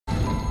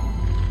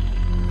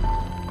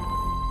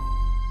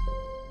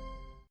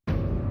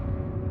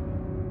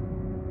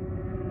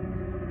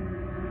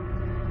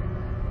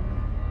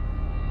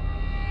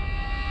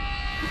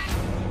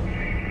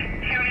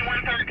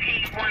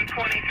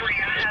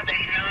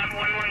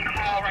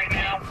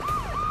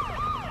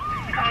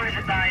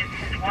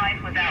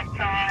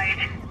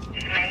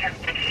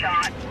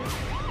shot.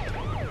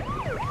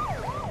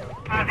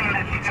 Huntin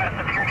that she's got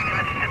severe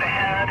damage to the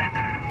head.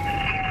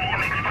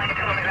 She explained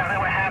to him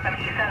exactly what happened.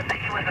 She said that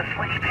he was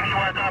asleep and he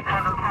was up,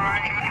 heard her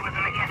crying. He was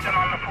in the kitchen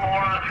on the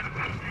floor.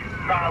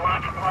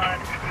 Lots of blood.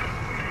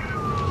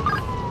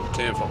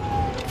 10-4.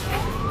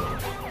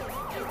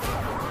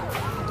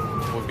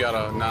 We've got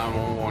a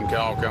 911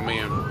 call come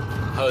in.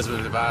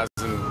 Husband advising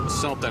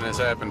something has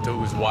happened to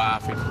his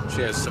wife.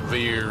 She has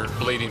severe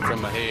bleeding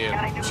from the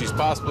head. She's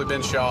possibly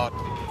been shot.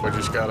 We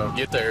just gotta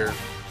get there.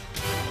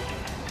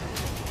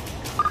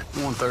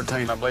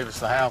 113, I believe it's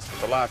the house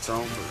with the lights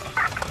on.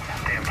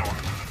 10-4.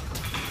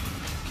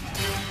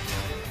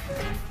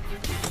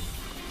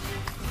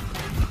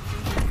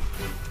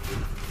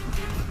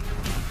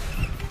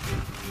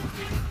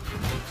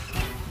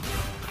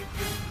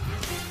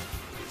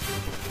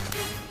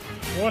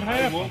 What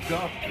happened? I woke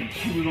up and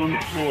she was on the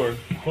floor.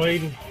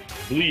 Bleeding.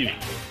 Bleeding.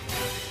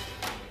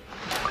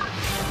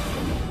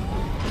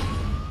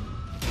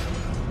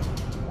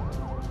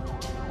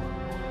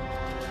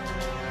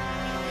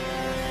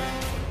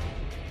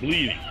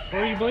 Bleeding.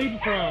 Where are you bleeding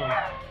from?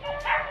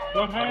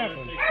 What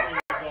happened?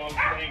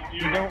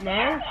 You don't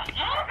know?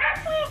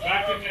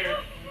 Back in there.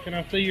 Can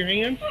I see your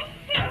hands?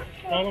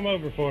 Roll them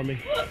over for me.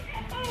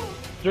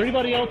 Is there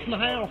anybody else in the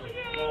house?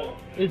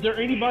 Is there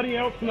anybody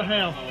else in the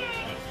house?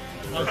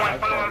 I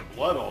saw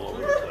blood all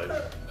over the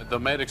place. The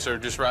medics are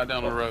just right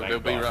down the road. They'll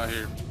be right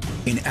here.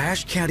 In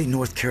Ashe County,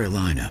 North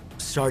Carolina,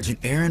 Sergeant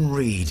Aaron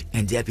Reed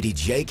and Deputy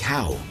Jake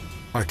Howell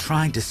are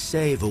trying to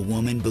save a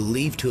woman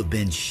believed to have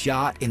been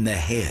shot in the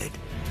head.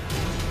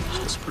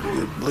 There's pretty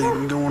good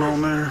bleeding going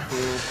on there.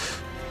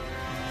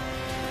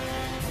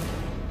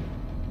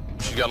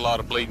 She's got a lot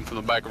of bleeding from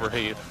the back of her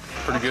head.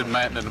 Pretty good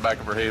matting in the back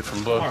of her head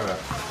from blood.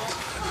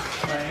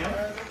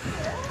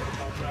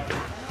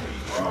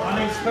 My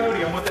name's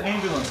Cody. I'm with the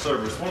ambulance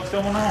service. What's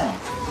going on?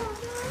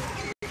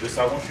 Just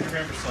I want you to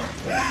remember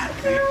something.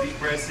 Take deep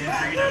breaths in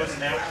through your nose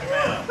and out through your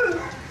mouth.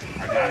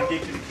 I gotta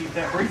get you to keep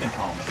that breathing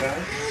calm, okay?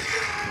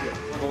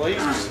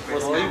 Were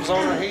the leaves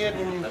on her head?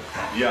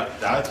 Yeah,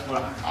 that's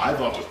what I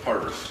thought was part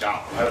of her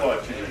scalp. I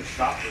thought she had been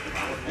shot with the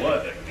amount of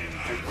blood that came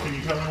out. Can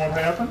you tell me what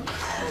happened?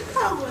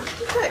 I went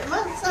to take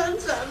my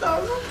son's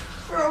daughter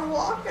for a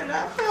walk and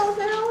I fell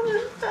down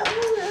and fell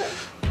in it.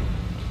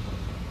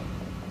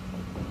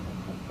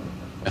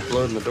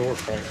 Blood in the door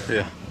frame.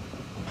 Yeah.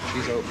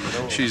 She's opened the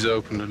door. She's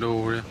opened the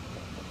door, yeah.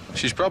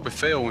 She's probably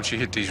fell when she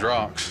hit these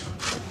rocks.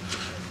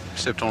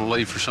 Stepped on a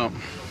leaf or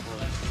something.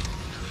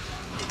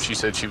 She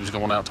said she was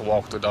going out to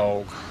walk the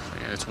dog,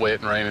 and it's wet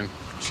and raining.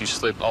 She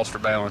slipped, lost her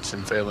balance,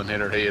 and fell and hit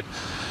her head.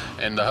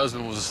 And the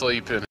husband was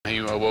asleep, and he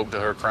awoke to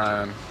her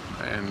crying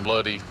and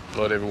blood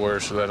everywhere,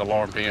 so that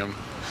alarmed him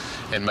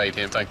and made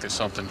him think that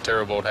something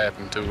terrible had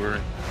happened to her.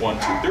 1,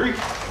 2, 3.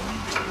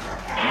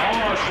 And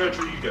on our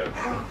stretcher you go.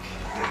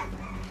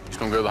 She's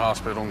gonna go to the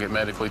hospital and get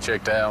medically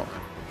checked out.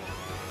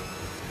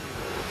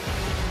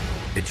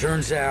 It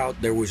turns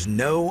out there was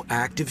no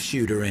active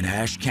shooter in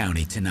Ashe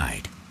County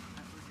tonight.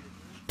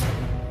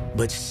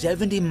 But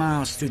 70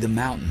 miles through the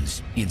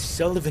mountains in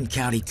Sullivan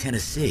County,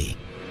 Tennessee,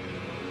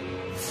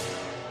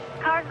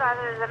 Car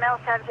driver is a male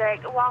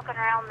subject walking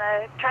around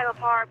the trailer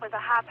park with a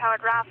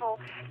high-powered rifle.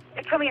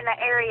 It's coming in the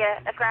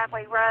area of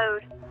Gravely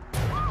Road.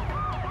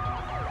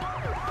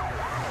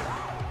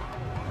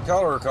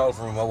 Caller called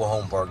from a mobile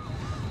home park.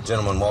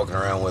 Gentleman walking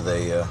around with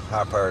a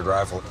high-powered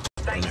rifle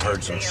and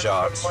heard some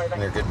shots. And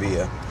there could be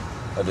a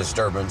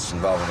disturbance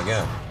involving a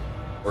gun.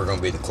 We're going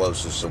to be the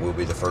closest, so we'll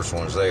be the first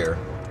ones there.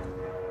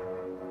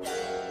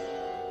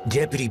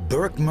 Deputy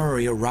Burke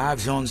Murray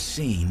arrives on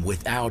scene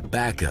without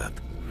backup.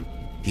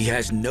 He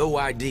has no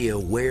idea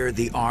where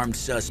the armed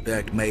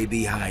suspect may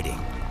be hiding.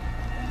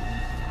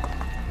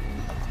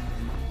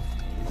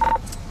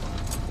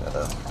 Got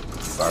a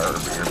fire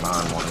beer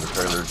behind one of the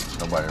trailers.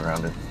 Nobody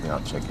around it. Yeah,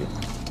 I'll check it.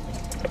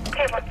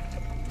 Okay, well,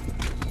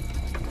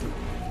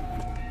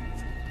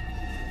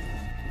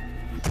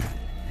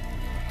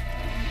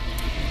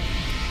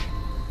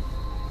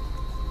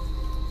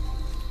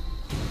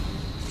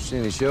 See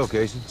any shell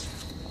casings?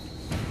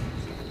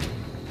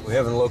 We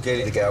haven't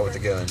located the guy with the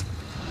gun.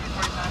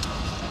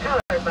 Tell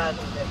everybody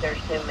that there's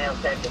 2 male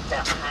subjects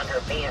out behind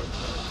her van.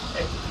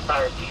 They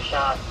fired a few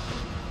shots.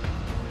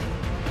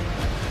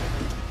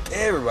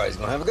 Everybody's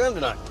gonna have a gun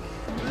tonight.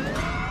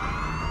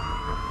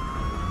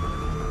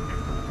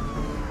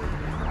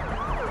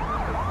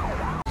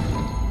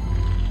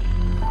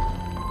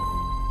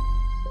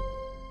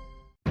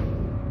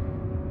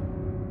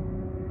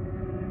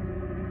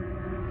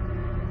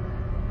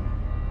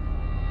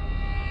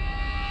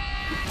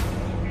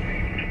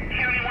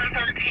 County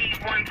 113,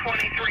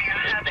 123.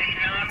 I have a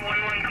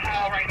 911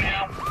 call right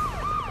now.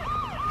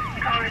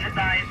 Caller's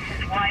advised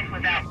his wife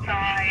was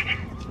outside.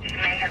 She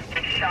may have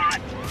been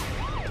shot.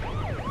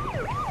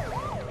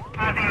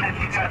 I think that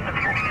she's got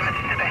severe damage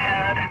to the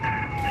head.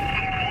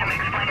 She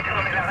explained to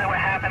him exactly what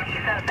happened. He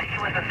said that he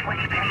was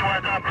asleep and he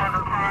was up, heard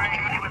her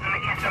crying. He was in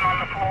the kitchen on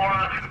the floor.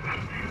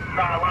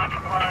 Lots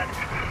of blood.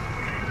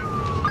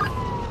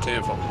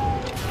 10-4.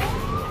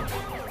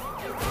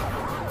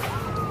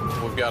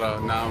 We've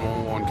got a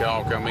 911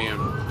 call come in.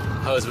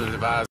 Husband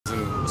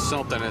advising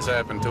something has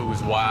happened to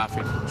his wife.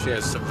 She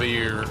has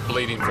severe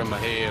bleeding from the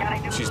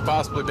head. She's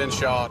possibly been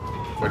shot.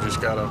 We just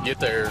gotta get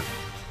there.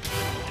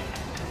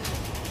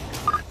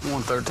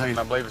 113,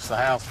 I believe it's the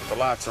house with the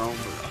lights on.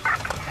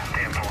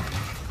 10-4.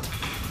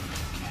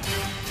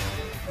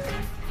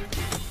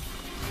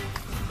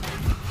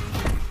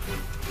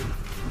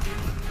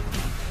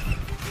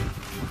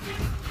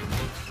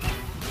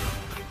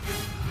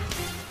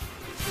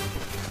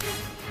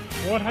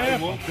 What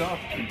happened? I woke up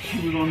and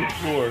she was on the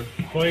floor.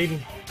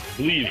 Bleeding.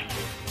 Bleeding.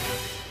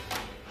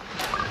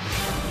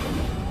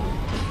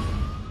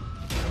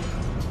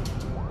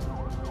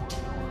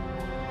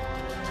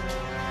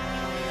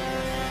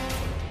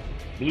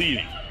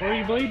 Bleeding. Where are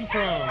you bleeding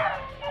from?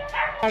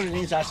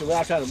 I said, well,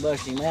 I'll try to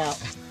bust him out.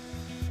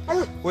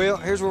 Well,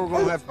 here's what we're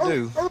gonna have to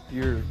do.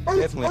 You're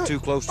definitely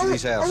too close to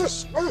these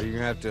houses. So you're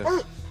gonna have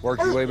to work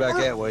your way back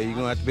that way. You're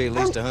gonna have to be at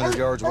least 100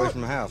 yards away from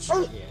the house.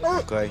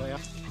 Okay?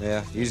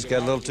 Yeah, you just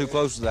got a little too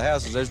close to the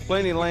houses. There's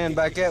plenty of land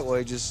back that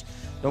way, just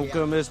don't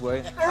come this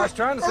way. I was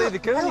trying to see the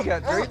coon you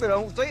got, Tree, but I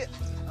don't see it.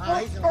 Oh,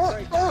 he's in the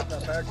tree up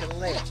there to the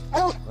left.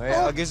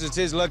 Well, I guess it's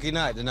his lucky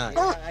night tonight.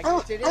 I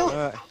guess it is.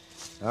 All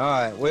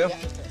right, well,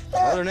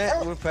 other than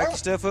that, we'll pack your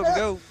stuff up and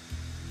go.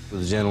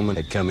 The gentleman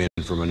had come in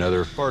from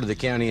another part of the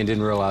county and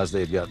didn't realize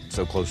they had got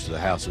so close to the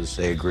houses.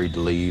 They agreed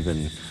to leave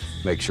and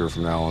make sure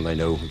from now on they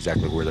know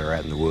exactly where they're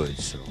at in the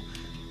woods. So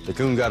the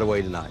coon got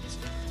away tonight.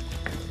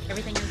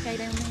 Everything okay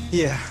down there?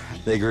 Yeah,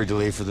 they agreed to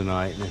leave for the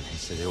night, and he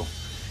said he'll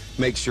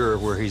make sure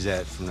where he's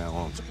at from now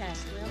on. Okay.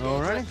 All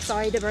right.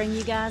 Sorry to bring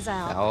you guys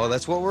out. Oh,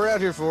 that's what we're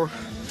out here for.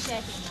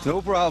 No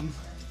problem.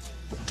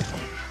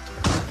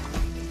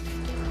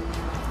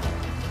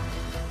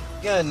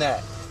 Gun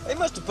that. They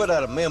must have put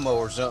out a memo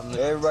or something.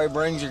 Everybody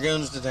brings your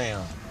guns to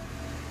town.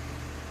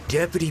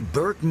 Deputy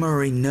Burke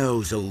Murray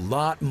knows a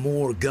lot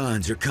more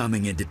guns are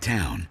coming into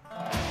town.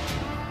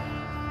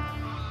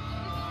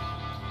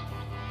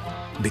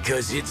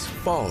 Because it's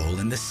fall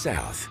in the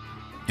South,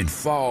 and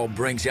fall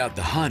brings out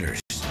the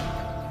hunters.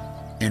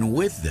 And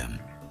with them,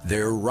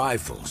 their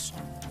rifles.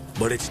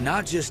 But it's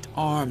not just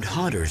armed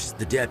hunters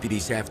the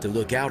deputies have to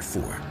look out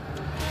for.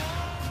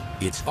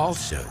 It's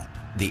also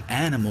the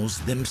animals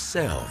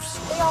themselves.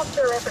 We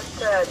also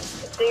referenced a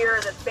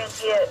deer that's been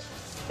hit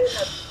in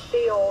a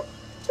field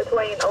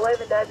between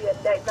 11W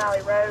and Neck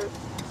Valley Road.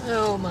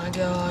 Oh my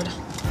God.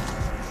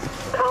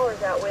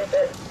 Collar's out with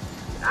it.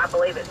 I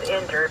believe it's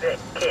injured. It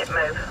can't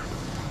move.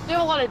 We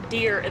have a lot of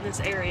deer in this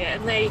area,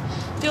 and they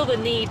feel the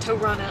need to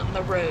run out in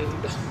the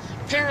road.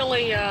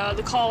 Apparently,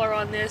 the caller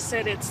on this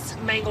said it's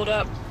mangled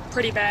up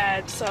pretty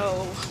bad,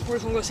 so we're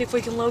gonna go see if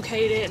we can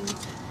locate it, and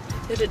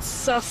if it's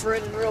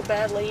suffering and real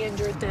badly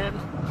injured, then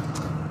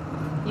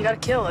you gotta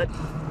kill it.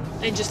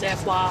 And just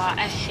FYI,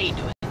 I hate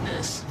doing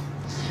this.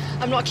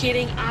 I'm not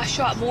kidding, I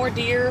shot more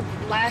deer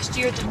last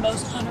year than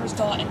most hunters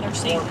got in their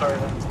season.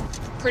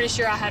 Pretty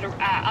sure I had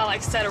I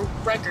like set a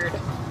record.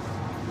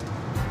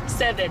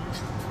 7.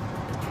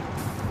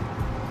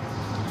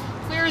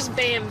 Where's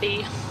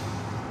Bambi?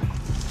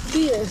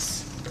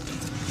 This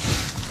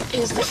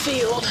is the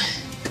field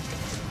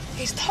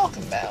he's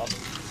talking about.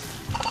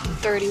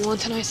 31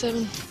 to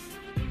 97.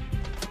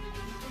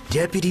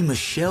 Deputy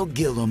Michelle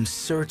Gillum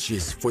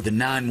searches for the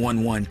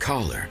 911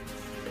 caller.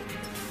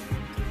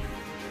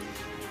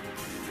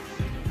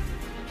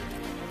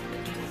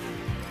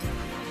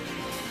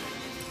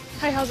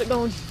 Hey, how's it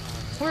going?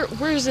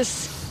 Where's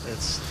this?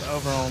 It's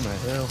over on the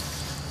hill.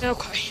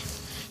 Okay.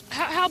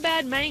 How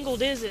bad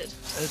mangled is it?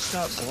 It's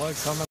got blood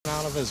coming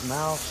out of his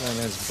mouth and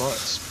his butt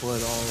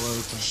split all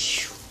open.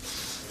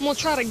 I'm gonna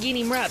try to get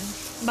him right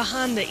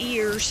behind the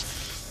ears,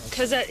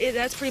 because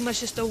that's pretty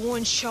much just a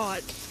one shot.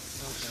 Okay.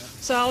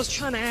 So I was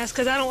trying to ask,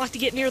 because I don't like to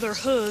get near their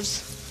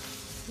hooves.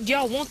 Do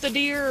y'all want the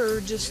deer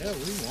or just? Yeah, we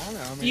want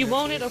it. I mean, you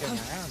want it? Okay.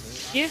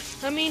 Yeah,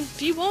 I mean,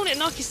 if you want it,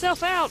 knock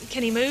yourself out.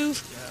 Can he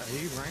move? Yeah,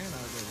 he ran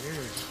over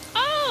here.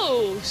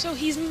 Oh, so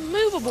he's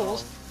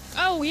movable.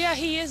 Oh, yeah,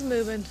 he is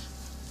moving.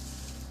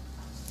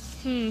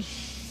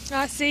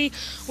 I see.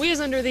 We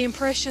was under the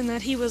impression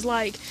that he was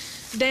like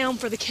down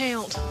for the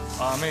count.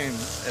 I mean,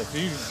 if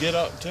you get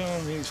up to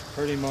him, he's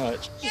pretty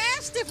much. We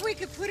asked if we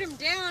could put him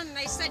down, and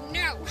they said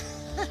no.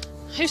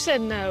 Who said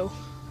no?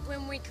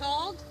 When we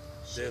called.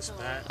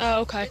 Dispatch.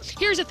 Oh, okay.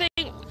 Here's the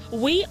thing.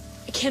 We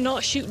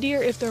cannot shoot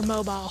deer if they're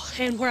mobile.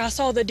 And where I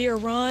saw the deer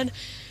run,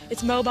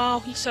 it's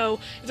mobile. So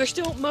if they're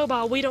still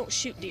mobile, we don't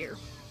shoot deer.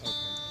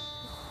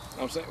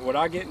 Okay. I'm saying, would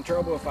I get in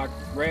trouble if I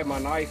grab my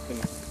knife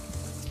and...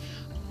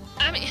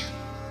 I mean,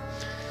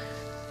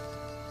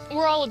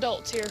 we're all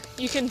adults here.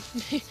 You can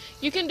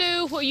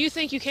do what you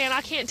think you can.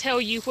 I can't tell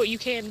you what you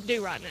can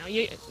do right now.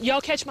 Y'all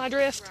catch my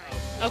drift?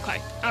 Right.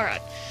 Okay, all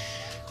right.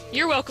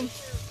 You're welcome.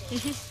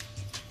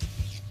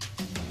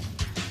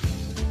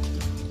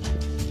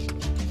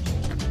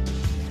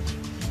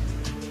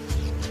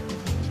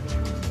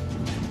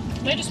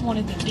 They just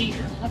wanted the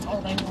deer. That's all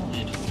they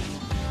wanted.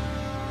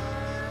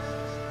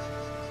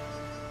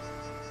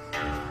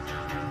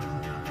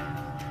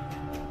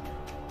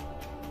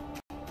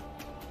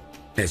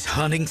 As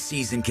hunting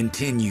season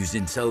continues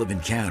in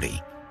Sullivan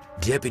County,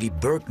 Deputy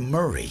Burke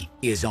Murray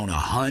is on a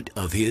hunt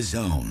of his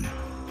own.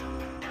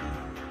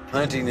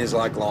 Hunting is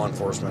like law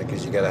enforcement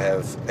because you got to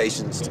have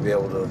patience to be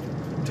able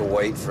to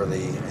wait for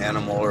the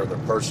animal or the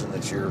person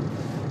that you're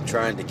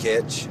trying to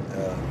catch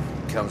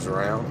comes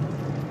around.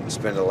 You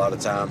spend a lot of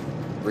time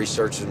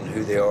researching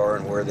who they are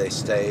and where they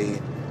stay.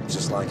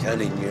 Just like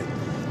hunting, you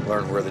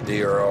learn where the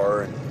deer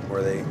are and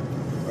where they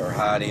are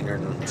hiding or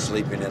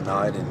sleeping at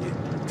night, and you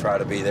try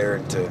to be there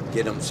and to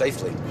get them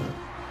safely.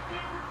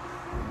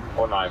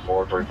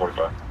 194,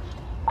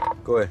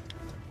 345. Go ahead.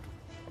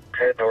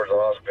 Head towards the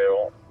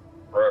hospital.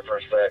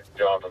 Reference that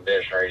Jonathan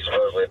Dictionary. He's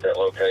supposedly at that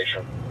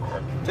location.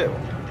 Two.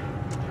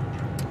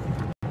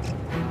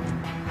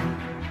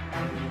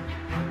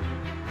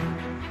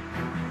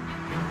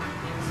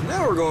 So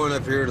now we're going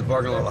up here to the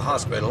parking lot of the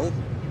hospital.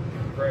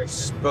 There's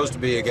supposed to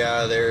be a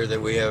guy there that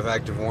we have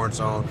active warrants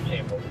on.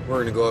 We're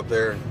going to go up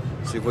there and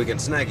see if we can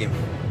snag him.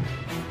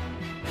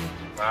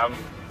 I'm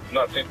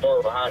not too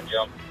far behind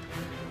you.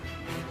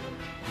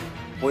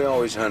 We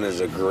always hunt as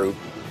a group,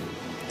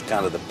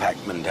 kind of the pack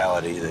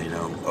mentality, you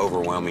know,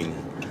 overwhelming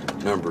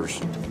numbers.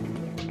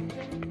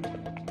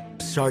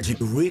 Sergeant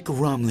Rick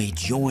Rumley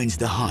joins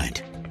the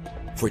hunt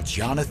for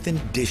Jonathan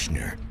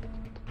Dishner,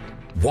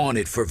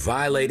 wanted for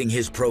violating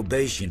his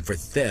probation for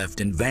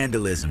theft and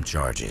vandalism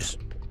charges.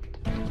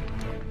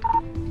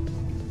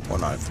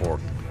 194.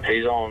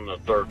 He's on the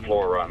 3rd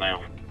floor right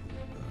now.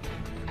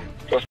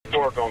 Let's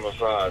park on the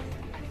side.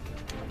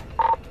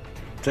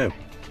 2.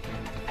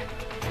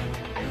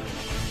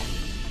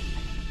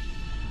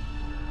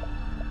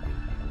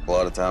 A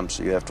lot of times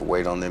you have to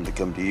wait on them to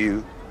come to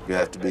you. You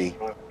have to be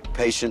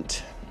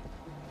patient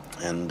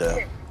and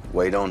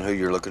wait on who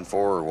you're looking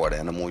for or what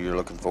animal you're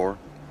looking for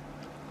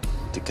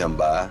to come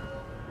by.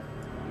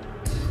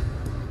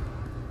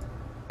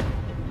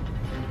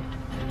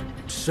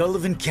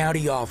 Sullivan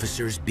County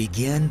officers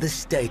begin the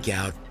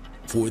stakeout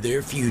for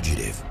their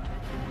fugitive.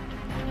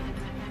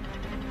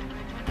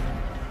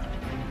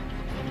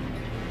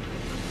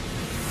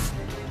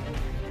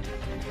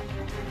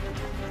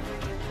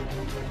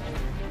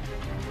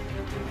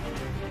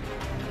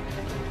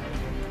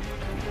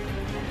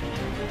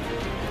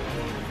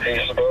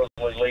 He's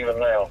supposedly leaving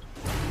now.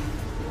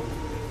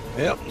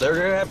 Yep,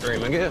 they're after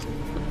him, I guess.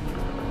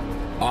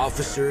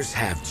 Officers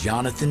have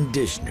Jonathan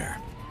Dishner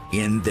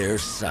in their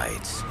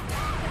sights.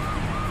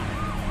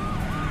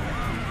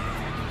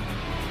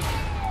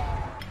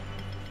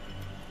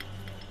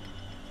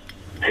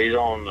 He's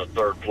on the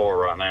 3rd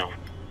floor right now.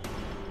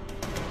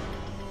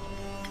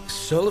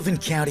 Sullivan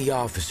County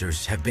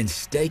officers have been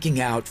staking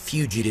out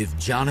fugitive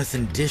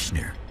Jonathan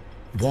Dishner,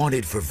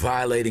 wanted for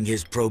violating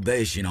his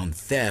probation on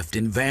theft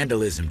and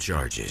vandalism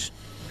charges.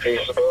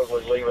 He's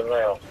supposedly leaving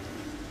now.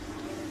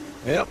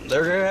 Yep,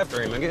 they're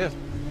after him, I guess.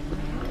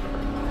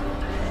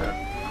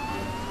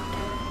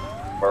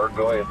 Bird,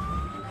 go ahead.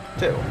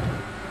 2.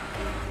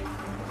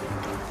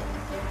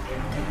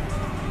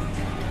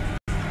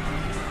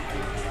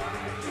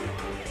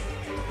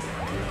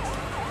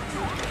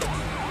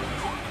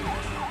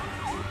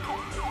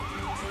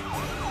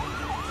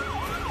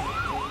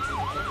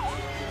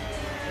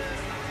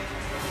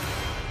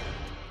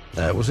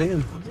 That was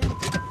him.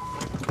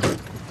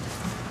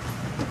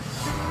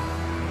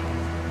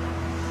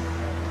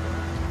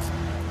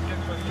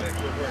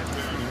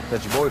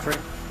 That's your boyfriend?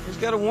 He's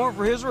got a warrant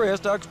for his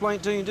arrest. I'll explain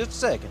it to you in just a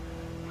second.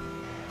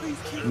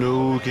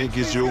 No, can't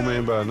get your old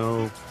man by,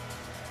 no.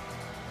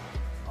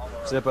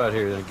 Step out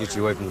here, then get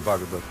you away from the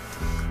pocketbook.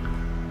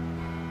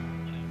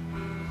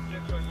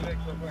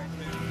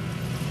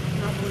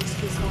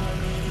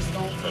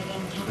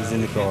 He's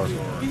in the car.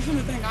 He's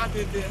gonna think I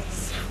did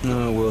this.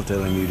 No, we'll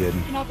tell him you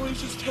didn't. Can I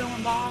please just tell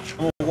him bye?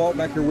 I'm gonna walk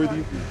back here with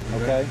you,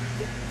 okay?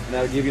 And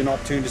that'll give you an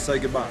opportunity to say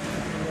goodbye.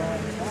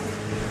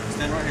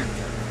 Stand right here.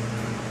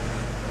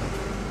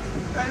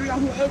 Baby, I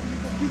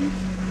love you.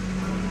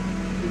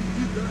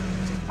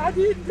 I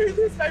didn't do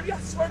this, baby. I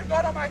swear to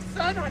God on my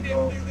son I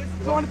didn't do this.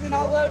 Jonathan,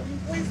 I love you.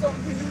 Please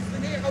don't do this to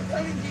me. I'm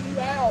trying to get you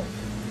out.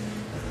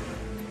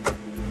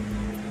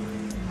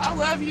 I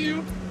love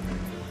you.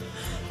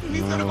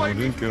 He's gonna wait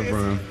me for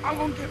this. I'm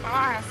gonna get my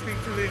ass beat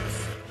for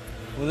this.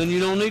 Well, then you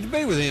don't need to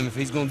be with him if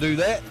he's gonna do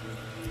that.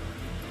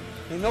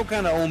 Ain't no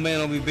kind of old man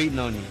will be beating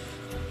on you.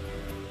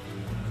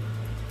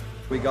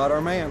 We got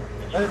our man.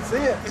 That's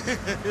it.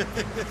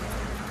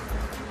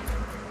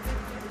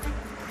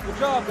 Good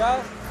job,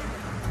 guys.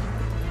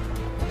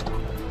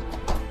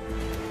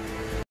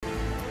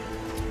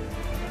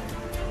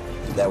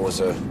 That was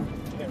a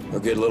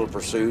good little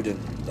pursuit, and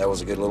that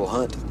was a good little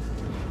hunt.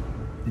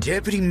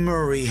 Deputy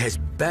Murray has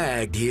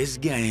bagged his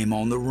game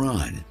on the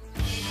run.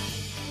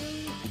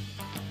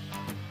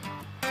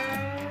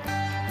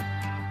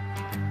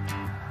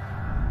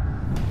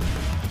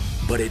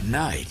 But at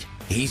night,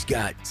 he's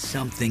got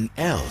something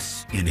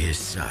else in his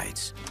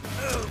sights.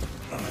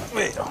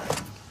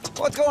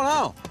 What's going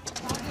on?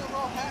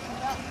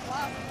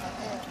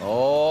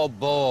 Oh,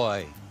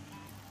 boy.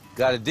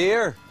 Got a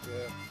deer?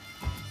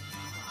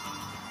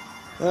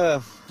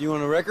 Do you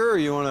want to wreck her, or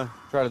you want to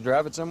try to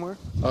drive it somewhere?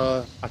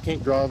 I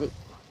can't drive it.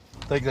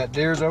 Think that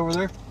deer's over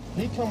there?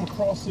 He come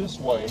across this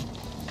way.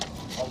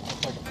 I'll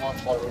just take a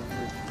flashlight over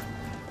here.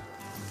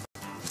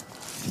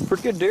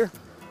 Pretty good deer.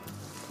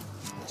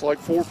 It's like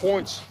 4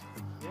 points.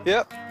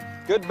 Yep.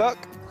 Good buck.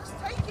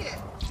 Take it.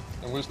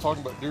 And we was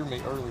talking about deer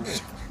meat earlier.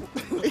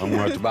 I'm going to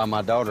have to buy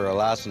my daughter a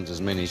license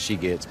as many as she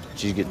gets.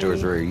 She's get 2 or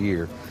 3 a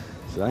year.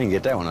 So I didn't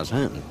get that when I was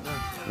hunting.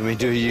 You mean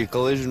do you a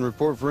collision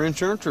report for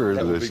insurance, or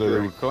That would be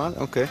great.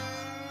 Okay.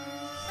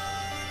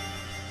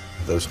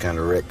 Those kind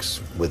of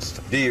wrecks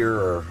with deer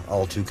are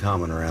all too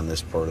common around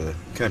this part of the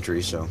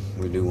country, so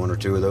we do 1 or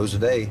 2 of those a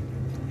day.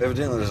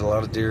 Evidently, there's a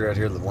lot of deer out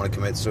here that want to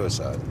commit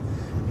suicide.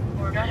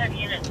 We're not having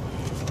units.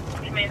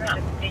 Command not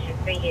suspicious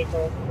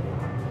vehicle.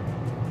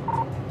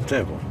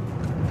 Temple.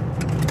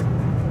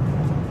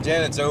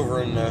 Janet's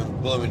over in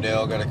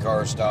Bloomingdale, got a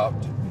car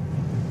stopped.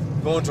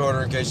 Going toward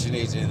her in case she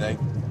needs anything.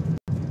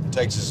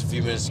 Takes us a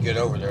few minutes to get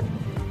over there.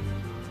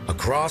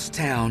 Across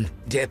town,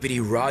 Deputy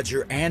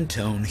Roger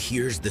Antone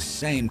hears the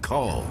same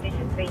call.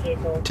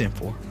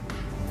 10-4.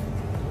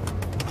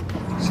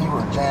 See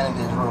where Janet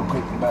is real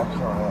quick and back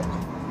her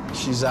up.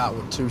 She's out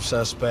with 2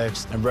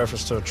 suspects in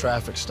reference to a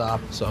traffic stop,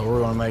 so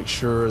we're going to make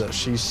sure that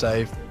she's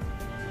safe.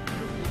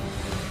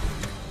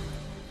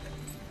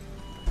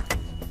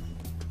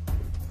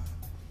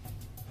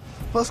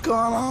 What's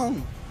going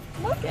on?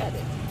 Look at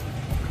it.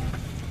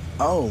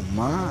 Oh,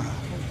 my.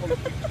 See the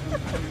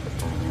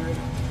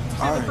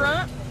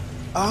front?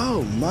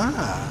 Oh,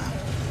 my.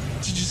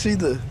 Did you see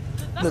the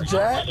That's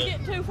jack? I wasn't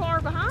getting too far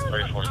behind. I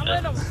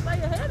let them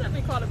stay ahead of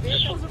me quite a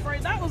bit. I was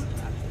afraid that was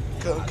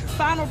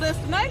final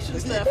destination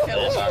stuff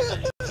coming.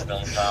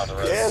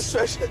 Yeah,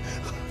 especially.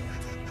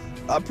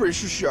 I'm pretty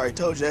sure she already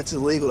told you that's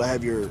illegal to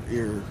have your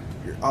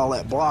all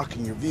that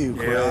blocking your view,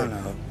 Yeah, I correct?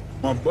 know.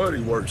 My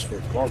buddy works for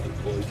carpet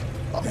police,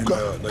 and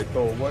they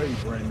throw away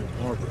brand new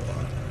carpet a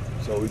lot,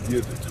 so he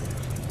gives it to me.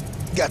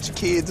 Got your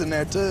kids in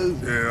there too.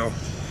 Yeah.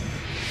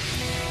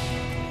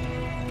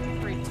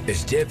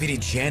 As Deputy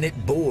Janet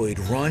Boyd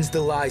runs the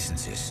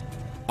licenses,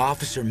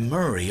 Officer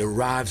Murray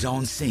arrives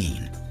on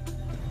scene.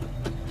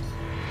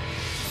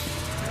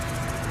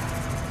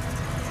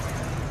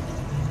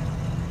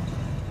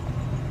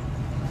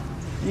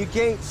 You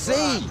can't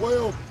see.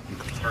 Well,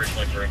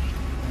 323.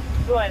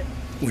 Go ahead.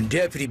 When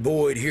Deputy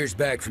Boyd hears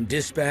back from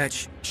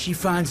dispatch, she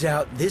finds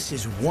out this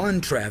is one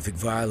traffic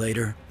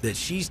violator that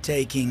she's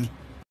taking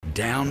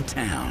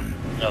downtown.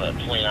 No, that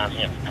 29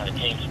 him out of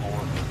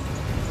Kingsport.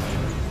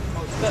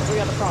 But we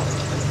got a problem.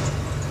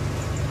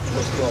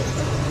 let's go.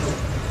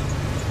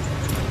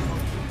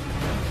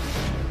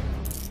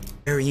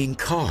 Carrying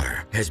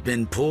car has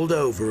been pulled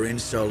over in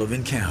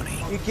Sullivan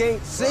County. You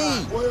can't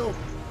see. Well,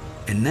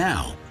 And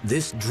now,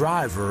 this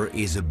driver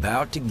is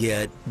about to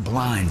get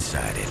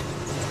blindsided.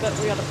 But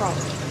we got a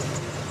problem.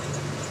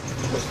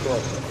 let's go.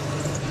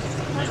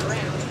 Turn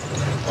around.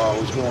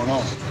 What's going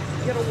on?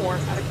 Get a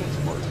warrant out of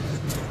Kingsport.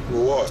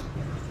 For what?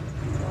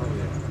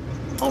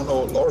 I don't know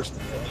what larceny.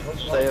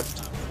 Theft.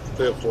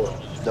 Theft what?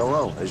 Don't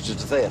know. It's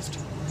just a theft.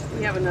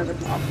 We have another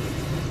problem.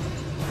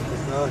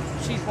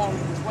 She's wanted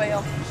as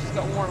well. She's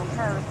got a warrant on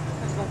her.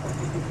 Let's go for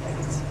 50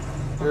 days.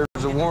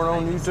 There's a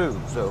warrant on you too,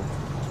 so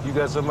you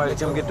got somebody to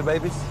come get the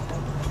babies?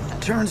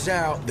 Turns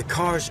out the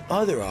car's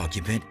other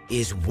occupant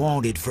is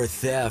wanted for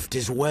theft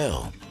as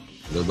well.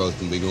 They're both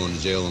going to be going to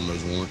jail on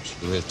those warrants.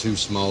 We have 2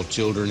 small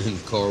children in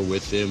the car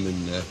with them,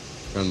 and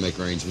trying to make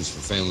arrangements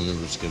for family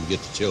members to come get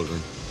the children,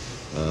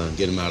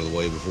 get them out of the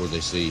way before they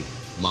see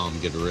mom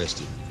get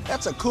arrested.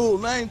 That's a cool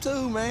name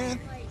too, man.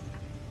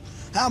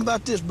 How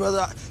about this,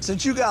 brother?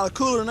 Since you got a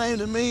cooler name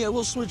than me,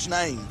 we'll switch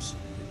names.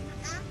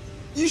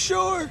 You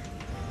sure?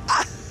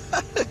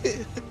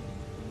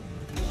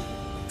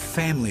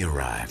 Family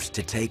arrives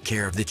to take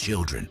care of the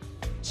children.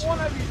 One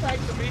of you take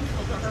the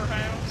vehicle to her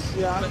house.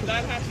 Yeah. But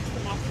that has to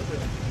come off the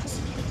hood.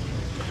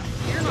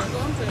 You're not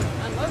going to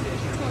unload it.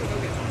 You're going to go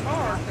get my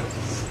car.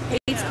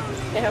 He's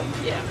yeah.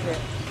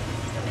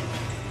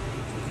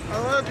 I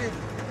love you.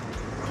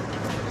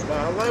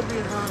 I love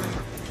you, honey.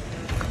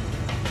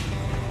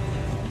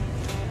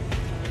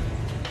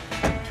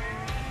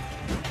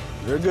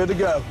 You're good to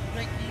go.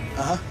 Thank you.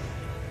 Uh-huh.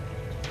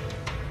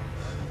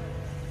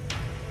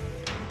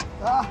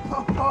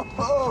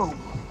 Oh.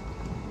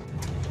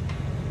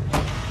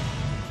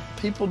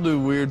 People do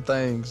weird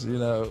things, you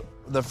know.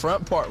 The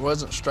front part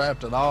wasn't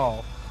strapped at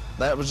all.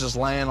 That was just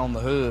laying on the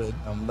hood.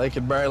 They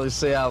could barely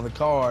see out of the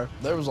car.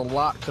 There was a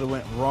lot could have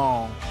went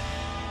wrong.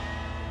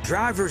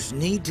 Drivers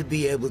need to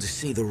be able to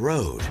see the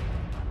road,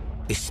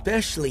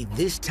 especially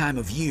this time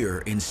of year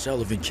in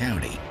Sullivan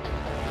County.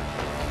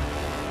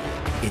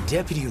 And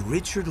Deputy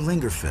Richard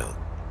Lingerfeld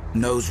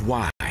knows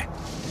why.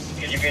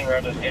 You've been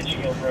around this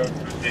Edgefield Road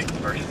for 6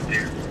 versus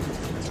deer.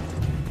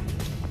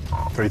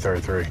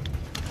 333.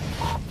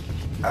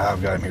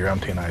 I've got him here. I'm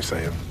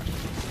 1097.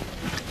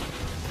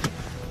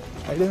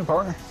 How you doing,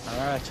 partner? All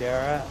right, you all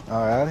right?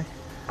 All righty.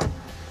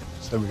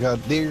 So we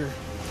got deer.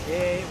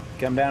 Yeah.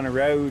 Come down the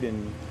road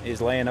and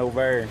is laying over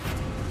there,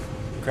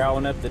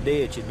 crawling up the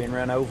ditch. He'd been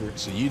run over.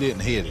 So you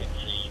didn't hit it?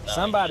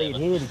 Somebody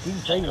had hit it. You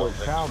can see where it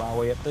crawled all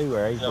the way up through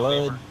there. He's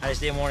blood. I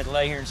just didn't want it to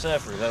lay here and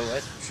suffer, though,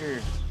 that's for sure.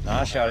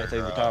 I shot it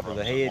through the top of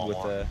the head with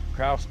a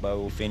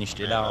crossbow, finished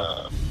it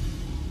off.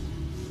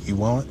 You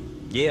want it?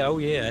 Yeah, oh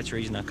yeah, that's the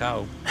reason I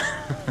called.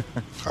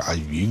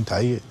 You can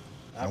take it.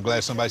 I'm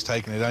glad somebody's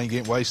taking it. It ain't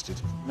getting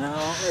wasted. No,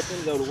 don't let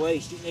them go to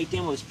waste. You can eat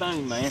them with a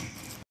spoon, man.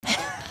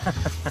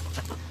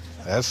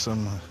 That's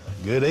some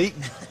good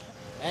eating.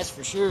 That's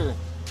for sure.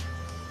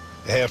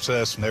 It helps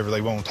us whenever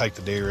they won't take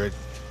the deer.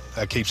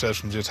 That keeps us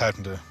from just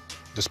having to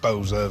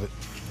dispose of it.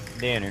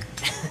 Dinner.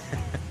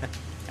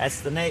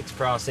 That's the next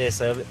process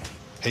of it.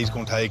 He's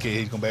going to take it.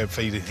 He's going to be able to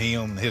feed it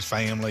him and his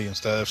family and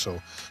stuff.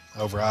 So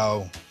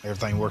overall,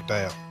 everything worked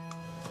out.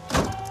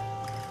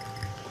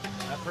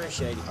 I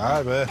appreciate it.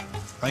 All right, bud.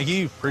 Thank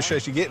you.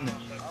 Appreciate you getting it.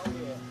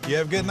 You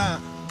have a good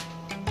night.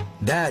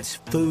 That's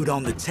food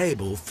on the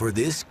table for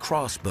this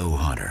crossbow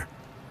hunter.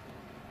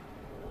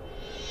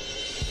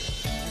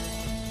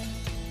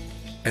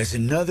 As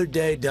another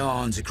day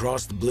dawns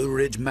across the Blue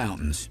Ridge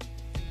Mountains,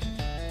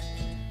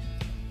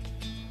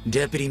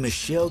 Deputy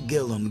Michelle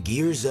Gillum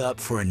gears up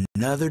for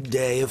another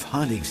day of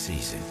hunting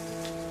season.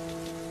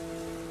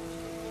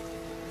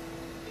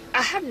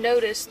 I have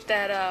noticed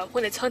that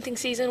when it's hunting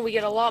season, we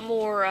get a lot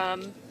more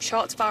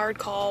shots fired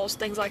calls,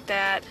 things like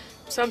that.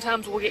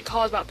 Sometimes we'll get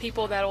calls about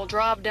people that will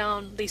drive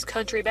down these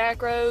country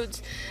back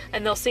roads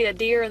and they'll see a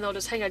deer and they'll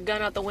just hang a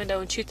gun out the window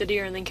and shoot the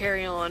deer and then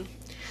carry on.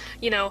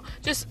 You know,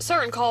 just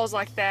certain calls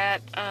like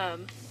that.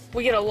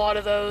 We get a lot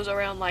of those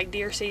around like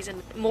deer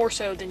season, more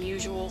so than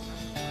usual.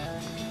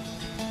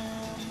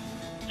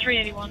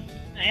 381,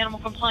 an animal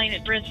complaint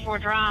at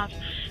Bridgeport Drive.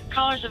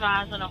 Callers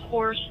advised that a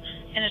horse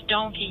and a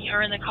donkey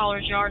are in the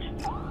caller's yard.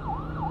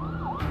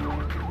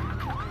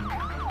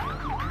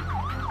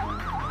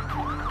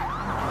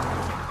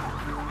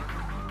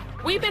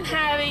 We've been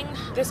having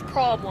this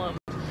problem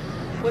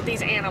with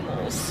these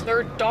animals.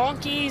 They're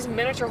donkeys,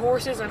 miniature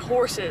horses, and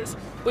horses.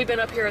 We've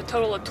been up here a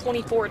total of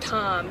 24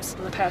 times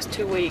in the past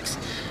 2 weeks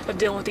of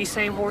dealing with these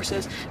same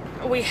horses.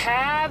 We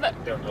have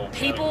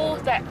people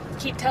that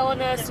keep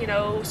telling us, you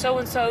know,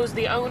 so-and-so's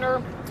the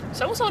owner.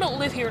 So-and-so don't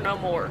live here no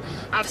more.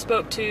 I've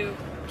spoke to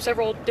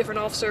several different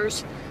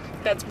officers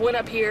that went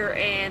up here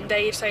and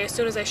they say as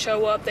soon as they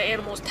show up, the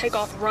animals take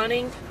off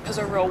running because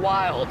they're real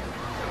wild.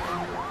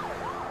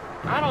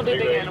 I don't do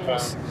big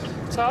animals,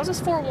 so I was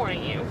just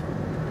forewarning you.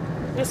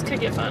 This could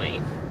get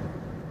funny.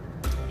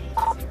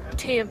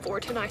 10-4,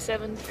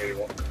 10-9-7.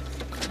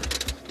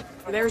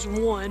 There's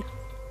one.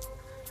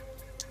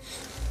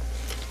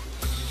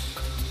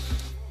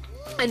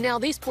 And now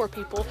these poor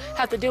people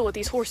have to deal with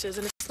these horses,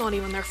 and it's not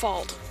even their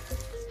fault.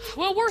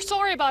 Well, we're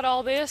sorry about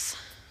all this.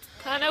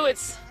 I know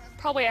it's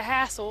probably a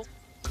hassle.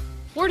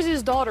 Where does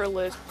his daughter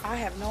live? I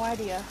have no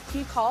idea.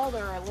 He called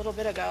her a little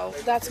bit ago.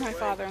 That's my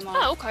father-in-law.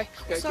 Oh, okay.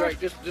 Okay, great.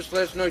 Just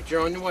let us know that you're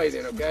on your way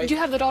then, okay? Do you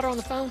have the daughter on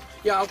the phone?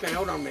 Yeah, okay,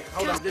 hold on a minute.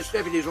 Hold on, this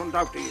deputy's want to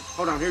talk to you.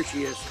 Hold on, here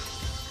she is.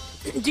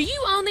 Do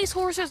you own these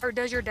horses, or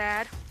does your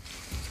dad?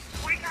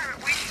 We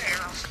share.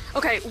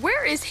 Okay,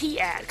 where is he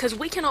at? Because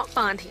we cannot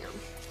find him.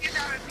 He's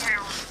out of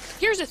town.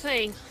 Here's the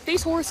thing.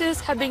 These horses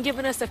have been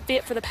giving us a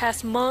fit for the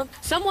past month.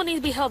 Someone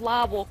needs to be held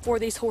liable for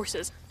these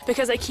horses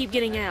because they keep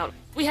getting out.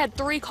 We had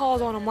 3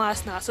 calls on them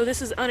last night, so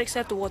this is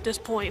unacceptable at this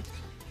point.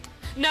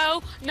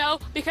 No,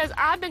 because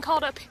I've been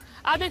called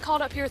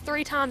up here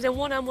 3 times, and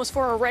one of them was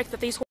for a wreck that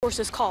these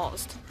horses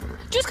caused.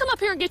 Just come up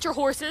here and get your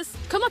horses.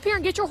 Come up here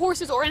and get your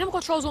horses, or animal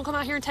control's gonna come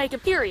out here and take them,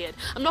 period.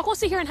 I'm not gonna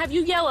sit here and have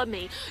you yell at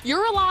me.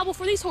 You're liable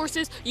for these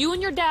horses. You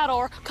and your dad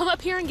are. Come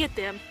up here and get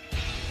them.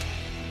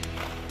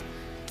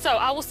 So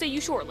I will see you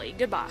shortly.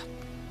 Goodbye.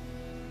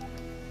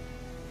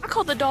 I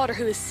called the daughter,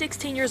 who is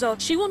 16 years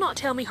old. She will not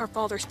tell me her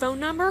father's phone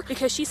number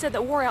because she said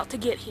that we're out to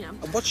get him.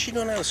 What's she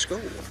doing out of school?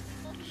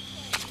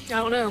 I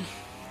don't know.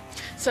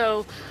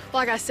 So,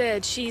 like I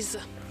said, she's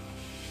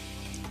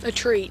a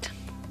treat.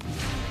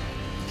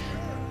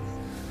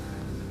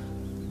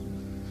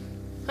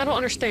 I don't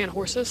understand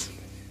horses.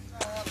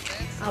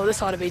 Oh,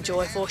 this ought to be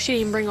joyful. She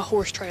didn't even bring a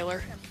horse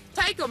trailer.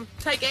 Take them.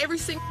 Take every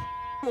single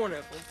one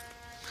of them.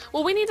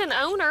 Well, we need an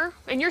owner,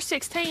 and you're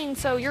 16,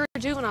 so you're a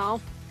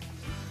juvenile.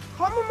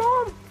 Call my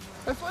mom.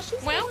 That's what she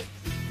said. Well,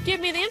 give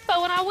me the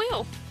info and I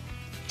will.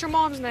 What's your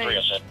mom's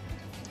name?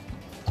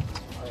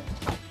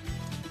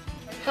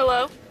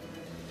 Hello?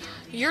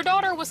 Your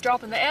daughter was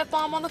dropping the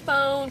F-bomb on the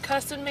phone,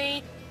 cussing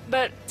me,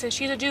 but since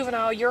she's a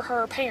juvenile, you're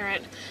her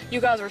parent,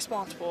 you guys are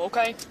responsible,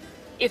 okay?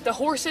 If the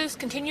horses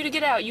continue to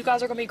get out, you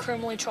guys are gonna be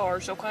criminally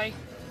charged, okay?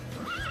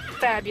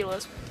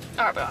 Fabulous.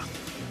 All right, bye.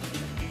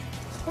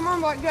 Come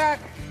on, Blackjack.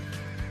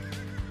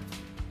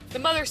 The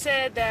mother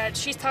said that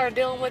she's tired of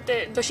dealing with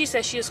it, so she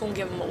says she's just gonna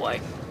give them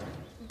away.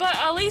 But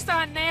at least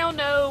I now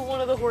know one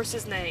of the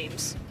horses'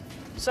 names.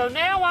 So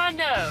now I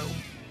know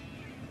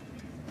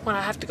when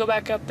I have to go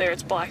back up there,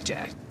 it's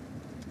Blackjack.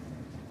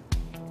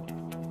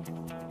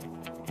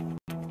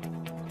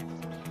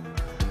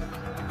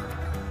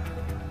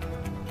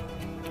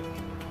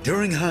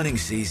 During hunting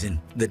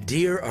season, the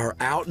deer are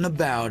out and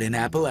about in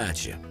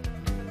Appalachia.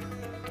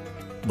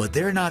 But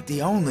they're not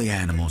the only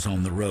animals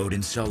on the road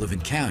in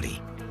Sullivan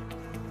County.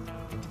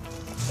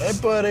 Hey,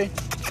 buddy.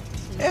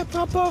 Hey,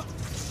 Papa.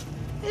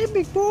 Hey,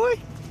 big boy.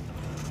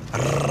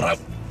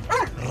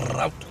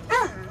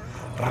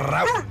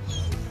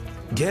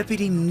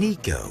 Deputy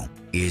Nico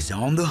is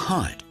on the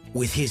hunt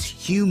with his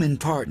human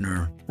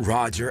partner,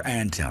 Roger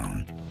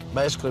Antone.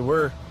 Basically,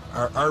 we're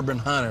our urban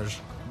hunters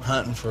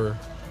hunting for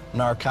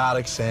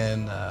narcotics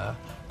and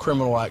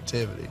criminal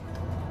activity.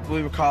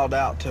 We were called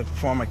out to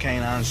perform a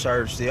canine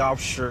search. The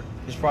officer,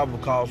 his probable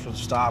cause for the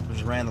stop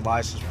was ran the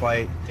license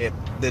plate. It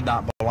did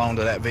not belong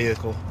to that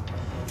vehicle.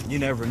 You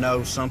never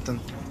know, something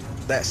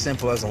that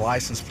simple as a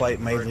license plate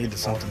may lead to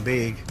something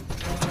big.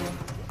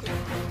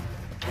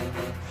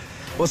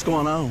 What's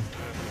going on?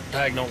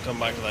 Tag don't come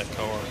back to that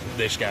car.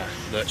 This guy,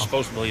 that's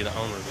supposed to be the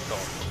owner of the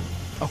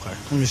car. Okay,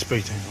 let me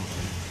speak to him.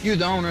 You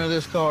the owner of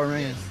this car,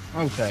 man?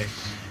 Okay.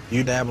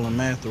 You dabble in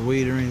meth or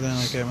weed or anything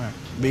like that, man?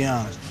 Be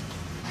honest.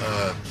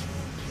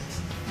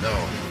 No.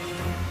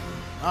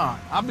 All right,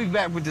 I'll be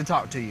back with to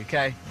talk to you,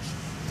 okay?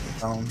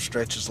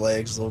 Stretch his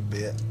legs a little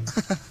bit.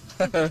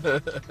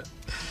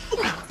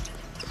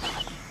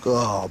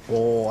 Good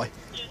boy.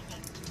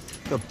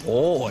 Good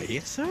boy,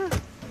 yes, sir.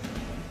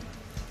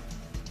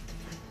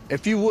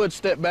 If you would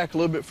step back a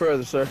little bit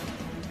further, sir.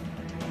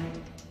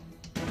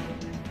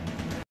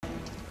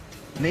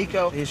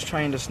 Nico is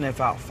trained to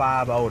sniff out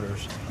 5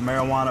 odors: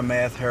 marijuana,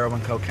 meth,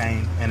 heroin,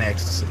 cocaine, and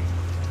ecstasy.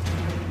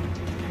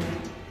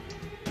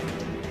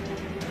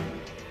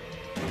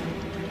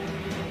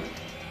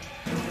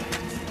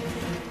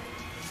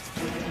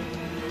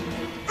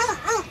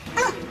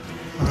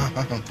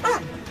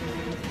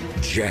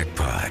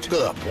 Jackpot.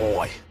 Good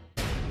boy.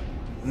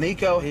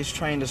 Nico is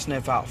trained to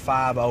sniff out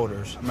 5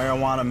 odors: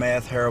 marijuana,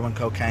 meth, heroin,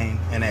 cocaine,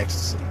 and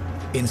ecstasy.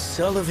 In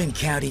Sullivan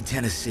County,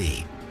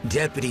 Tennessee,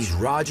 deputies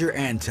Roger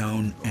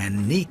Antone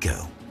and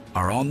Nico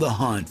are on the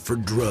hunt for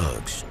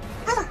drugs.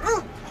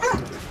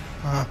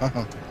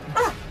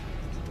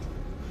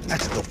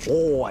 That's a good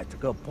boy. That's a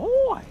good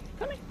boy.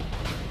 Come here.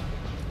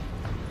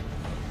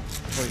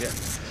 What do you got?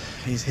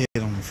 He's hid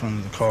on the front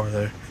of the car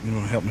there. You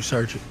want to help me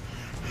search it?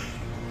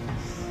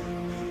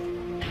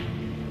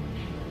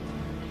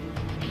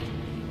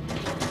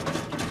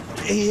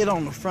 He hid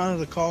on the front of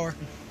the car.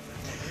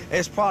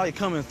 It's probably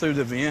coming through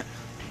the vent,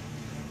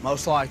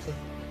 most likely.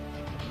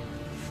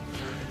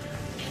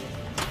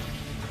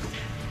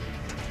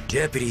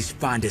 Deputies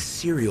find a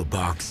cereal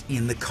box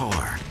in the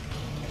car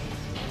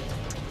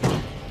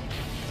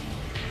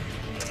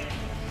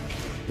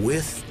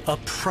with a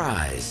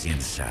prize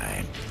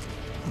inside.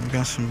 We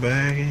got some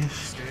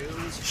baggies,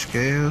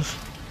 scales,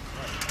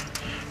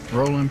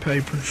 rolling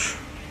papers.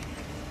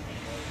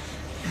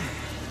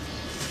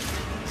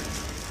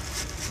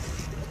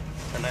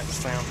 And that was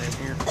found in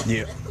here?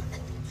 Yeah.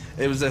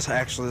 It was this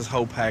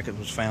whole packet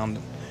was found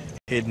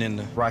hidden in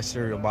the rice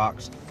cereal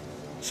box.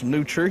 Some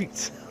new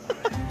treats.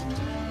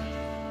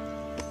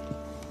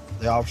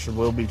 The officer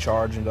will be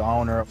charging the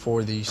owner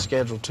for the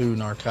Schedule II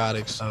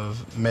narcotics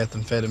of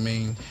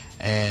methamphetamine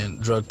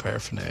and drug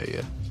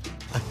paraphernalia.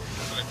 Good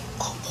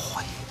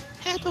boy.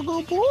 That's a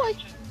good boy.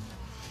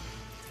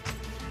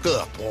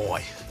 Good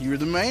boy. You're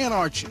the man,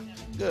 aren't you?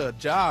 Good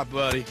job,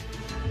 buddy.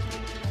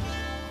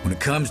 When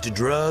it comes to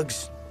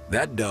drugs,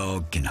 that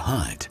dog can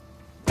hunt.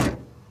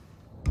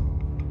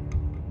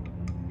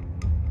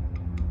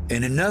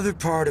 In another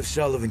part of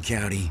Sullivan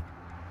County,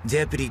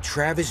 Deputy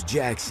Travis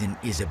Jackson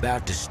is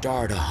about to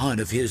start a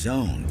hunt of his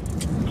own.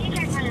 Can you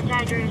check on his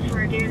address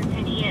for a deer that's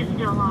been hit,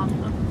 still lost?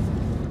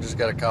 Just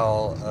got a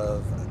call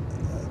of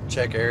a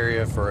check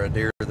area for a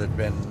deer that'd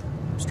been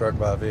struck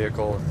by a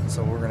vehicle.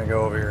 So we're gonna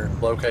go over here and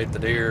locate the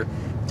deer.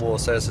 We'll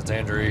assess its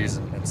injuries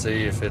and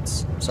see if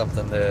it's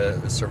something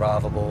that is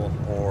survivable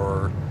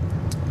or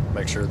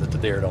make sure that the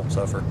deer don't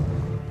suffer.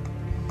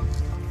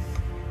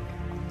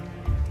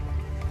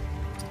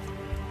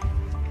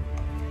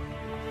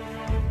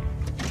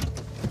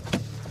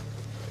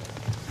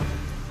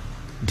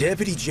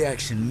 Deputy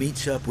Jackson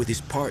meets up with his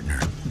partner,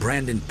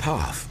 Brandon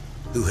Poff,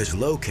 who has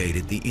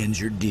located the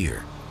injured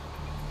deer.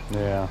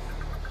 Yeah.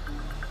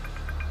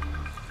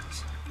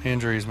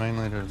 Injuries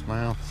mainly to his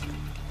mouth,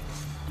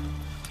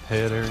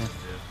 head area.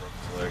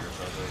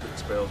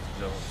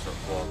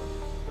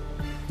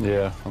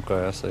 Yeah,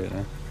 okay, I see it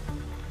now.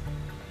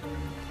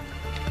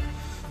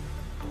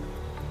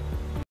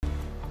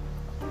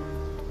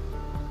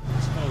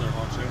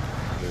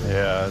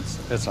 Yeah,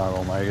 it's not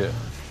gonna make it.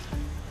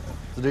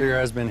 The deer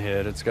has been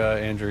hit. It's got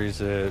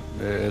injuries.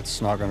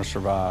 It's not going to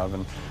survive.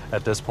 And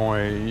at this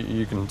point,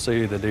 you can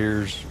see the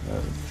deer's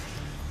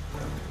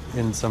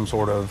in some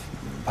sort of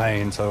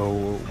pain,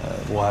 so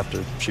we'll have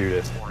to shoot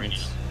it.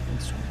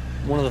 It's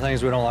one of the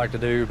things we don't like to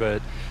do,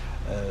 but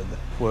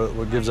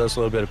what gives us a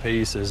little bit of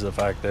peace is the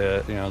fact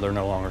that, you know, they're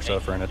no longer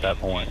suffering at that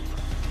point.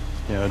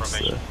 You know,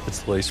 it's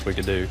the least we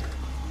could do.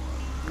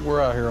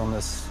 We're out here on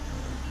this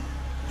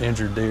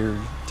injured deer,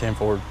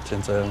 10-4,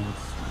 10-7.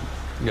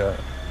 Got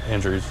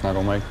injuries, not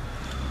gonna make.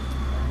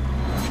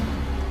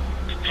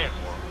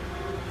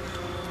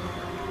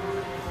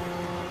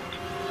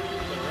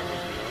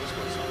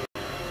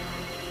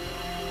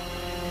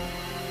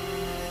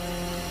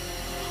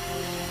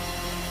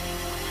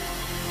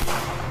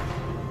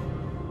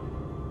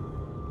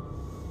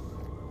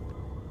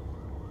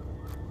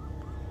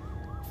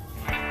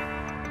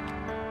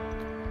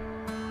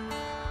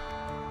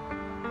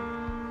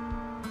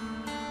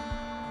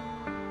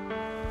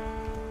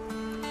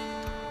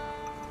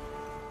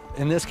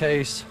 In this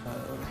case,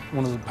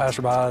 one of the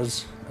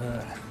passerbys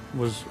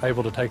was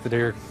able to take the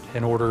deer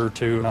in order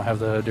to not have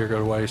the deer go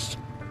to waste.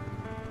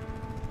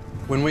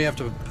 When we have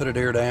to put a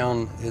deer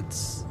down,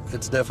 it's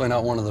definitely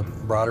not one of the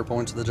brighter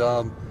points of the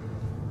job.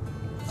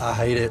 I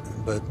hate it,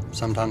 but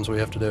sometimes we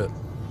have to do it.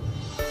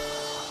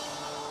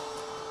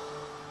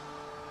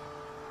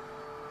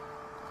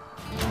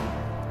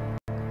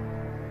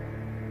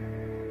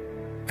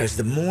 As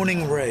the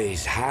morning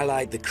rays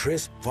highlight the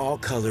crisp fall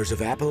colors of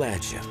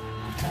Appalachia,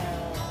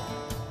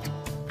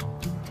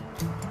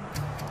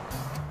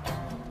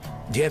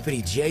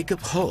 Deputy Jacob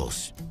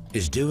Hulse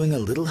is doing a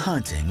little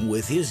hunting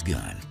with his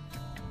gun,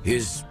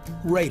 his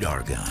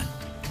radar gun.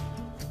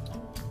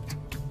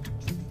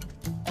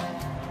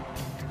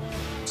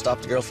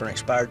 Stopped a girl for an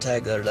expired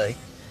tag the other day.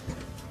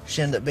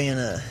 She ended up being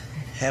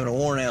having a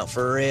warrant out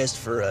for arrest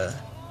for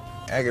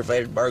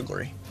aggravated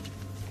burglary.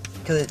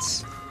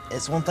 Because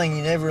it's one thing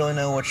you never really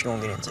know what you're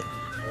gonna get into.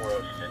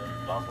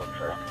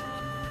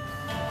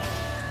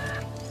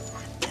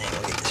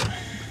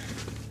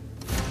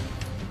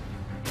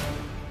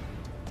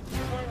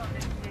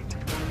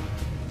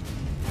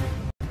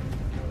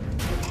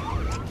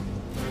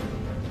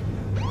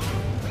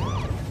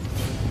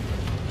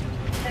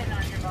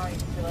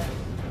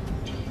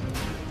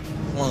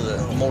 One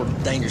of the more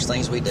dangerous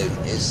things we do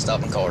is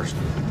stopping cars.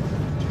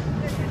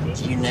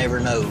 You never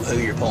know who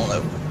you're pulling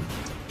over.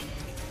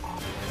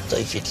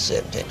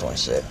 357,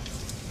 1027.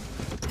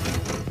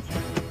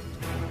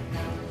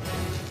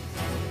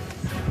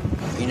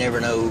 You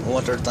never know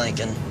what they're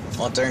thinking,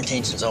 what their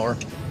intentions are.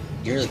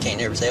 You really can't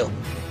never tell.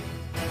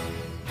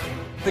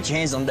 Put your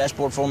hands on the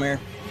dashboard for me here.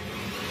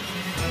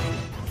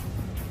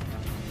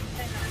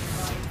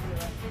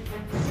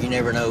 You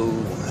never know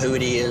who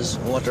it is,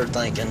 what they're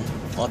thinking,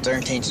 what their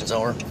intentions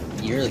are.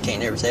 You really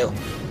can't never tell.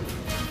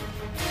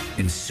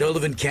 In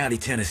Sullivan County,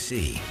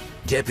 Tennessee,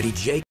 Deputy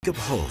Jacob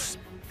Hulse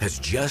has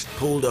just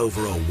pulled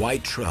over a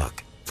white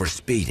truck for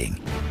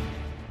speeding.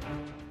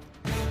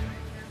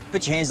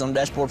 Put your hands on the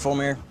dashboard for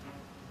me here.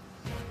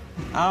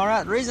 All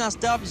right, the reason I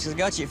stopped is because I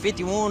got you at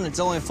 51 and it's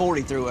only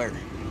 40 through there.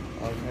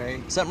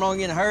 Okay. Something wrong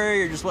in a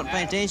hurry or just wasn't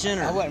paying attention?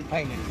 Or... I wasn't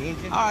paying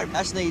attention. All right,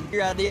 I just need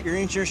your ID, your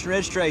insurance and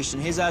registration,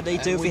 his ID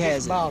too if he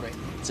has it.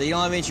 So you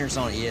don't have insurance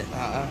on it yet?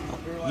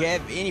 You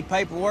have any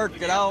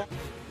paperwork at all?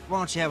 Why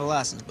don't you have a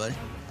license, buddy?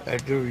 I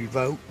do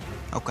revoke.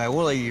 Okay,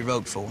 what are you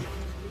revoked for?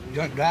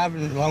 Drunk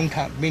driving a long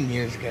time, been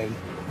years ago.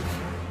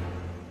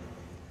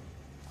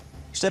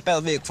 Step out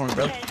of the vehicle for me,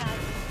 brother.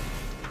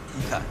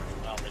 Okay.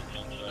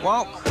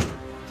 Walk.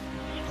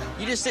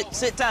 You just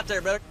sit tight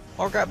there, brother.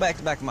 Walk right back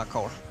to the back of my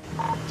car.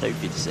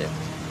 257.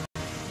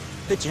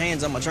 Put your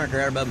hands on my trunk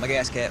right above my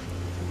gas cap.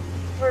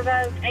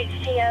 Revoked,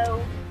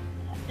 HTO,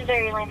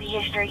 very lengthy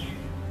history.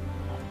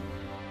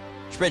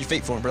 Spread your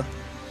feet for me, brother.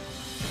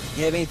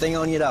 You have anything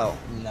on you at all?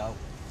 No.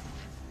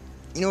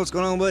 You know what's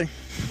going on, buddy?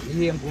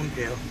 Yeah, I'm going to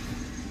jail.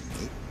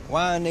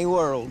 Why in the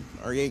world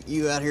are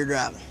you out here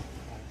driving?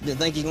 Didn't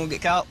think you're gonna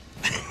get caught?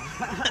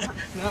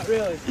 Not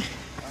really.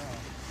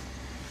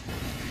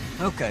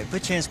 Okay,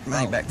 put your hands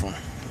behind your back for me.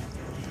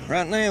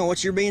 Right now,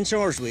 what you're being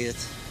charged with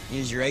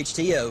is your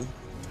HTO,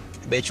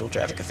 habitual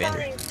traffic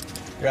offender.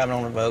 Driving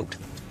on revoked.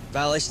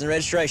 Violation of the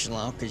registration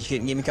law, because you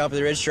couldn't give me a copy of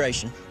the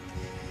registration.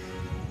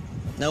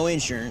 No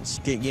insurance,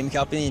 couldn't give me a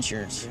copy of the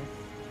insurance.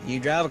 You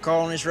drive a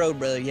car on this road,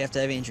 brother, you have to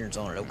have insurance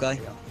on it, okay?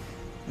 Yeah.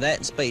 That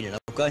and speeding,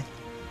 okay?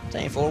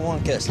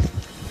 1041 custody.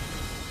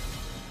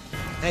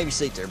 Have your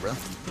seat there, bro.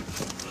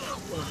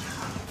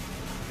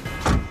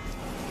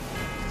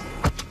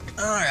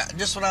 All right,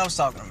 just what I was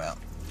talking about.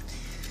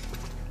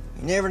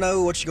 You never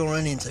know what you're gonna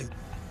run into.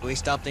 We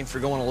stopped him for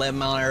going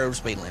 11-mile-an-hour over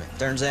speed limit.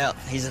 Turns out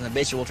he's an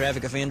habitual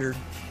traffic offender,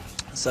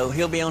 so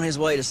he'll be on his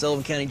way to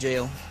Sullivan County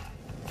Jail.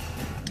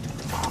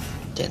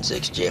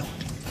 10-6 jail.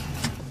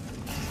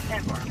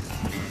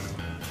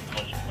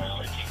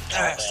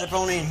 All right, step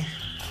on in.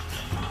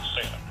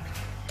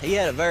 He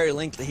had a very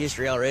lengthy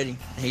history already.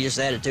 He just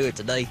added to it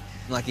today.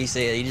 Like he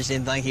said, he just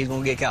didn't think he was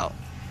gonna get caught.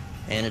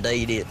 And today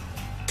he did.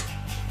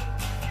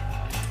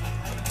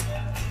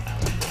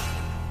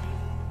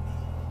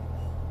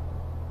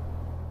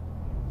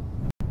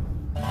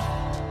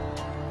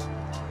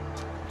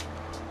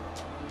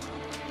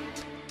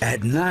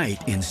 At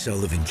night in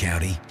Sullivan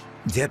County,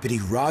 Deputy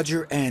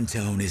Roger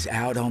Antone is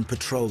out on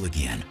patrol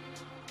again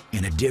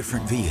in a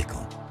different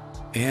vehicle,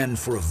 and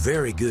for a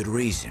very good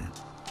reason.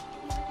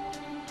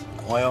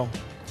 Well,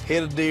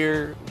 hit a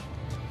deer,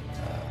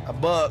 a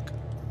buck,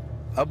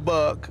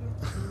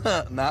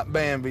 not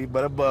Bambi,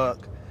 but a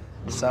buck.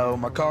 So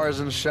my car's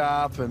in the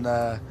shop and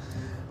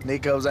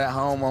Nico's at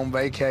home on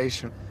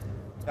vacation.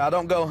 I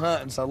don't go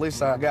hunting, so at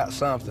least I got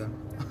something.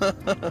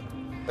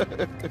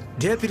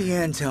 Deputy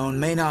Antone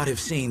may not have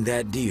seen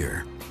that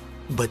deer,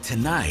 but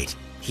tonight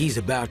he's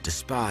about to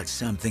spot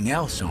something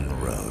else on the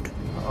road.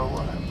 Oh,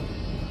 what happened?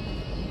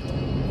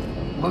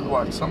 Looked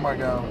like somebody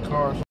got on the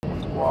car,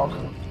 someone's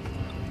walking.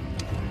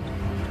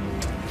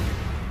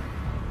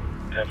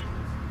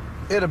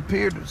 It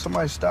appeared that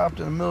somebody stopped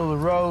in the middle of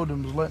the road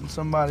and was letting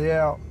somebody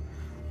out.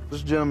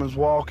 This gentleman's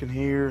walking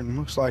here and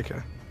looks like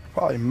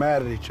probably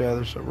mad at each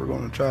other, so we're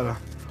going to try to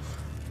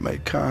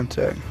make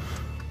contact.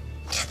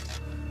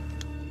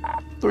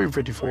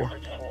 354.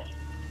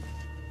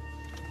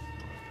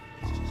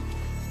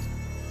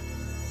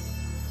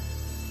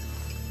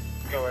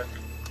 Go ahead.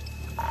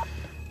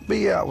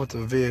 Be out with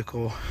the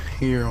vehicle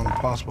here on a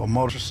possible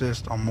motor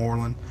assist on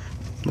Moreland.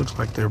 Looks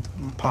like they're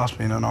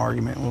possibly in an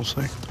argument. We'll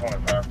see.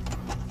 25.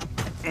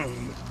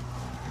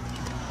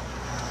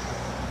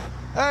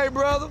 Hey,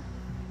 brother.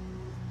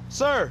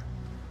 Sir.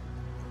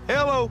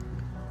 Hello.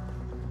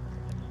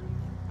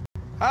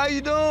 How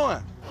you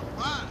doing?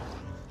 Fine.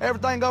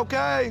 Everything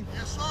okay?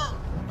 Yes, sir.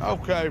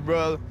 Okay,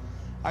 brother.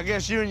 I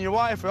guess you and your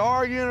wife are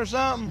arguing or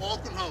something?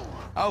 Walking home.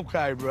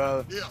 Okay,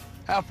 brother. Yeah.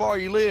 How far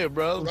you live,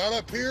 brother? Right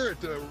up here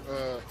at the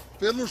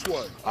Fiddler's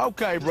Way.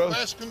 Okay, The brother.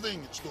 fast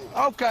convenience store.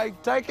 Okay,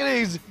 take it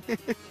easy.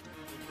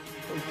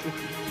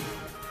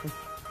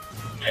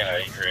 Yeah,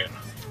 you great.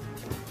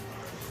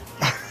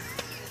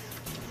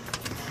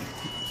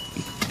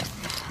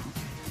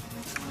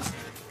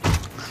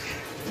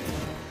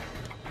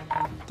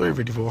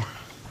 $354.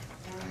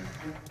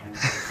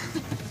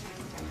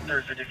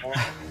 354.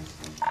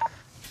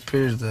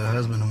 Appears the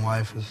husband and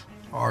wife is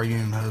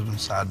arguing. The husband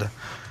decided to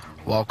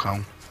walk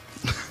home.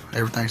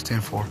 Everything's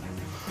 10-4.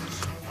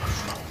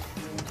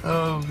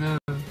 Oh,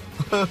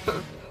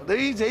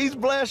 good. He's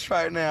blessed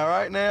right now.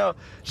 Right now,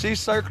 she's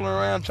circling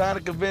around trying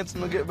to convince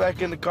him to get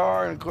back in the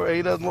car, and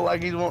he doesn't look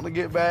like he's wanting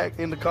to get back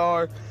in the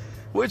car,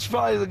 which is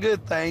probably a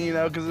good thing, you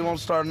know, because he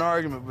won't start an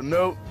argument. But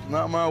nope,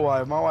 not my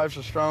wife. My wife's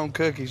a strong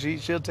cookie.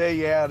 She'll tell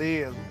you how it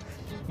is.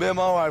 Me and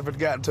my wife had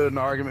gotten into an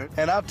argument,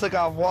 and I took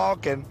off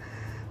walking,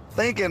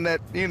 thinking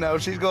that, you know,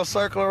 she's gonna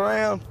circle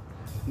around.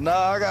 No,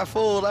 I got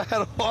fooled. I had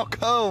to walk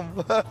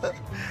home.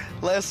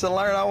 Lesson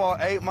learned. I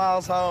walked 8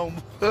 miles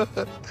home. When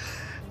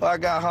I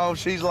got home,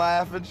 she's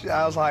laughing.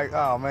 I was like,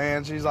 oh,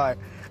 man. She's like,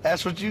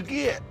 that's what you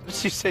get.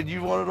 She said,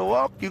 you wanted to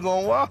walk, you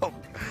gonna walk.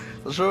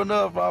 So sure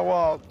enough, I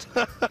walked.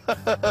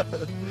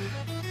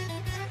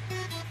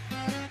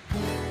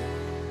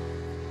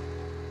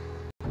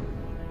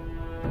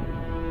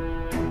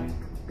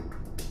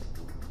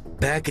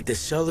 Back at the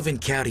Sullivan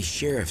County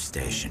Sheriff's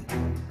Station,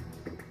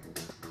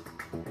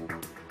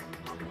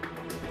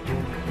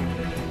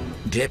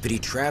 Deputy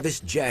Travis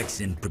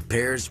Jackson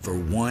prepares for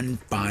one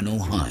final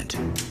hunt.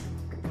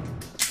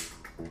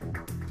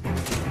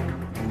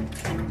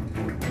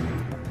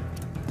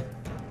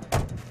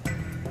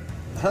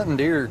 Hunting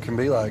deer can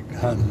be like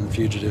hunting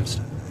fugitives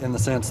in the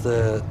sense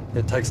that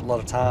it takes a lot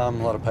of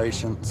time, a lot of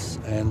patience,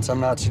 and some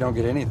nights you don't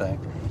get anything.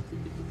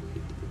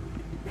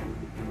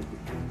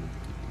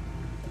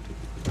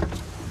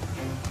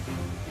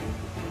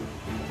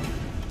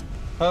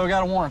 Well, we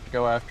got a warrant to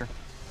go after.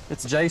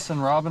 It's Jason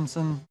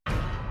Robinson.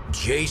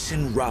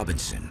 Jason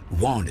Robinson,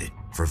 wanted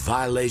for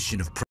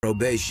violation of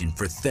probation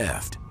for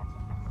theft.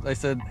 They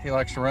said he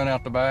likes to run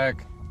out the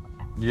back.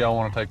 Y'all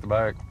want to take the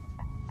back?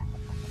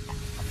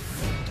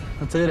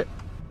 Let's hit it.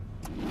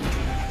 All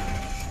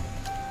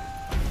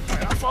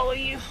right, I'll follow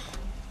you.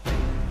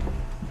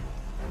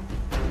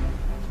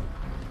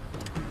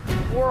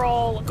 We're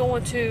all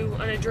going to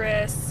an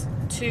address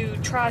to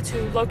try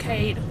to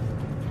locate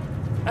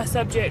a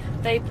subject.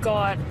 They've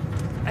got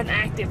an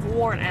active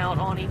warrant out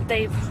on him.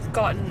 They've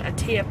gotten a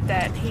tip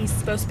that he's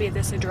supposed to be at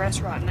this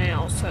address right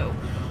now, so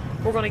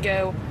we're gonna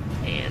go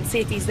and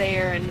see if he's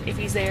there, and if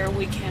he's there,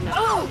 we can...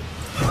 Oh!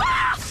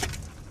 Ah!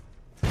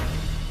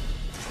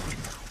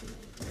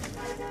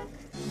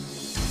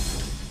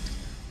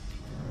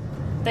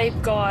 They've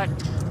got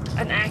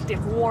an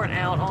active warrant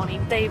out on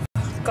him. They've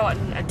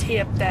gotten a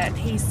tip that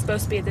he's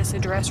supposed to be at this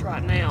address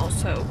right now,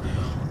 so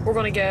we're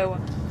gonna go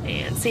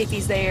and see if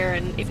he's there,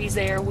 and if he's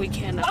there, we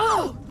can...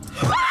 Oh!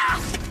 Ah!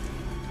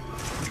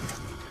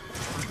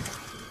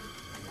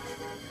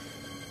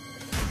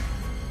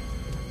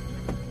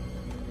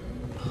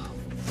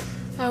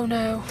 Oh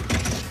no.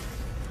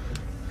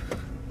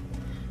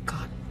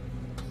 God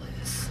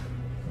bless.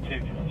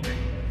 253.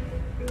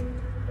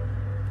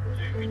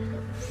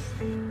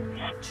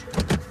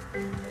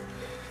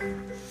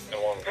 And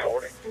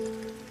 140.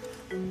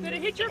 Did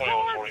it hit your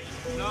car?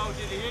 No,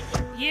 did it hit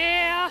you?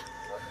 Yeah.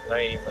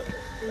 Name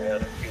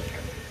and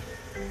future.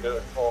 Do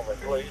it for me,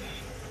 please.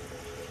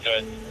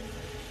 Good.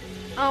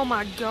 Oh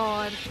my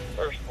God.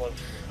 First one.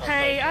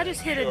 Hey, I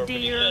just hit a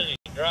deer.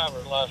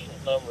 Driver's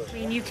license number. I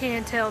mean, you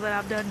can tell that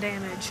I've done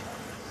damage.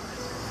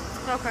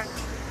 Okay.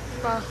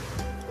 Bye.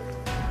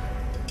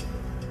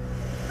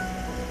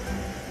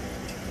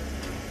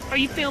 Are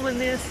you filming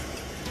this?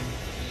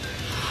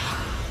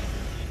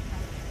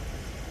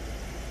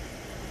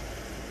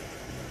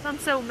 I'm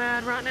so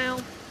mad right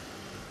now.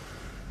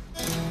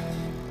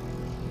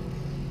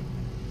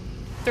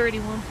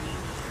 31.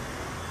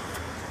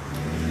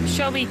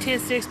 Show me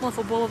 10-6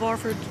 Bluffel Boulevard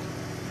for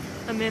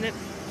a minute.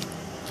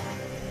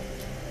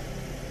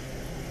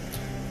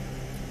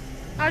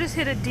 I just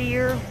hit a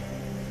deer.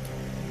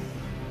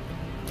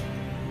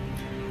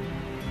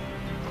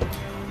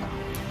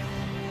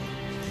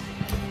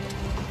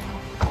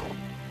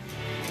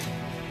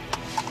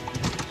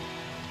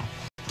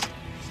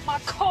 My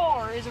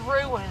car is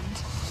ruined.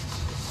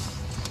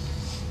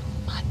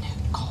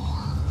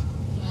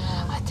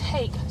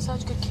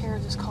 such good care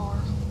of this car.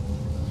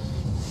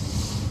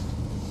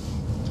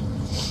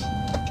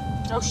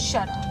 Oh,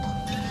 shut up.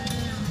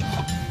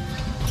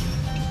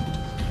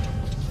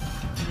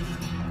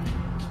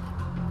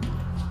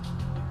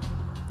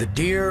 The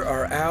deer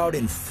are out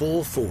in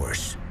full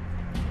force.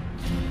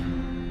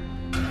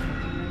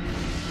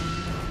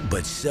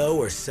 But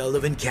so are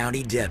Sullivan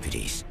County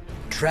deputies.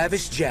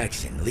 Travis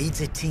Jackson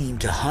leads a team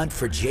to hunt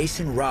for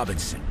Jason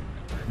Robinson,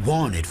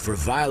 wanted for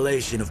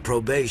violation of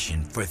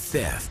probation for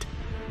theft.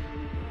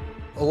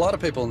 A lot of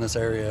people in this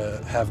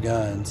area have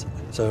guns,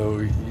 so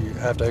you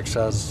have to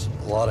exercise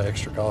a lot of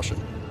extra caution.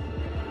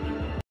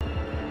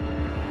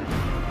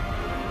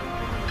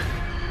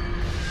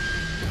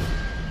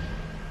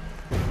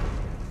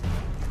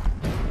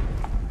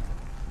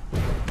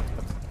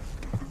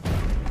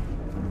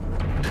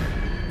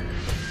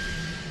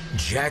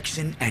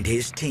 Jackson and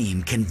his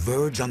team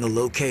converge on the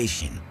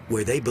location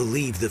where they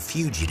believe the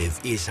fugitive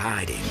is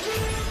hiding.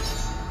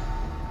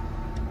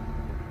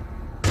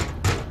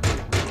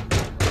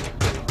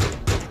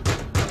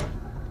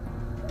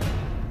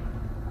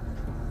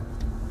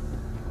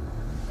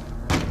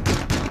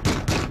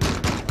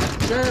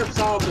 Sheriff's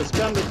office,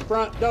 come to the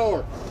front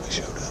door. We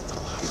showed up, the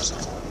light was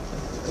on.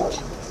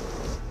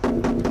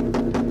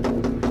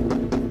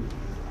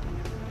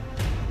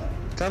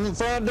 Come to the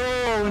front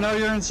door, we know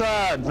you're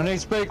inside. We need to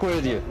speak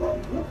with you.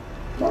 Somebody's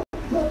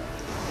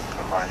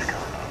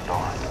coming to the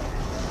door.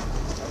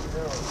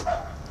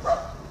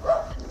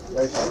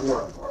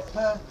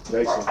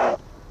 Jason.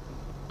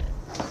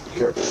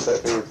 Careful,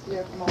 step here.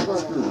 Yeah, come on.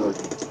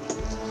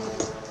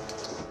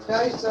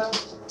 Jason.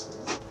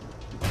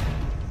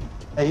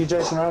 Hey, you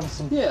Jason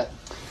Robinson? Yeah.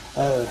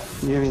 You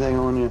have anything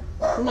on you?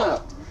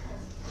 No.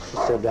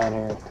 Step down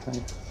here.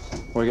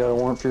 We got a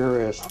warrant for your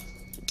arrest.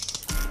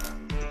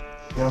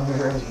 You don't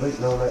hear us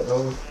beating on that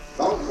door?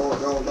 I'm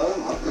going all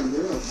done. I've been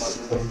doing it.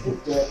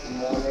 Put that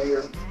in one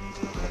ear.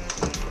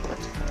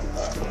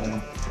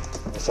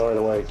 Sorry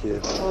to wake you.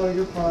 Oh,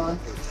 you're fine.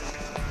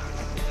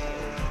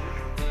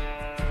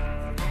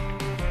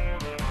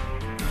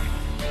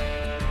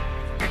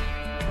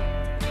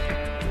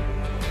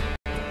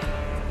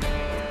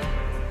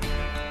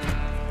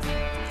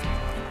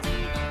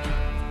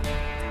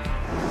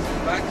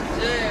 Back to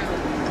jail.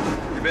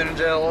 You been in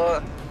jail a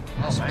lot?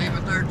 This will be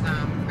my third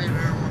time. Been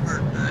here on my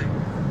birthday.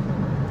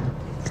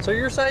 So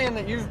you're saying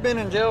that you've been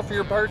in jail for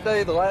your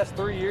birthday the last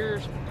 3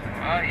 years?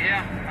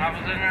 Yeah. I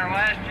was in there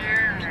last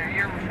year and the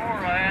year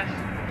before last.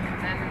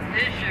 And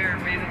this year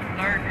will be the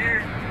third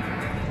year.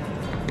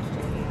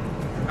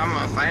 I'm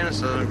a fan of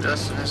Southern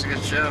Justice. It's a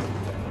good show.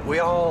 We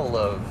all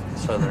love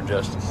Southern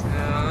Justice. Oh,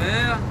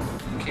 yeah.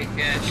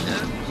 Kick-ass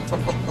show.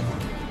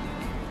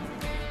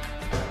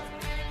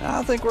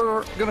 I think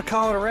we're gonna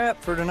call it a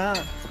wrap for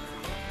tonight.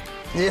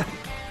 Yeah.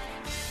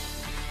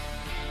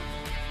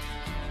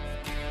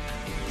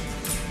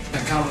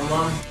 That common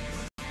line?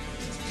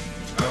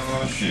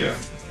 Oh, shit.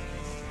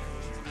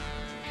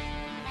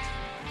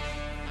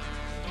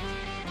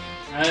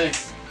 Hey.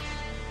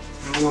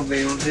 I'm gonna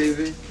be on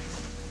TV.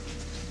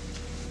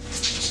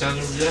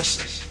 Southern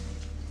Justice.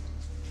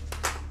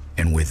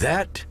 And with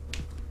that,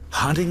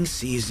 hunting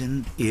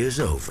season is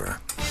over.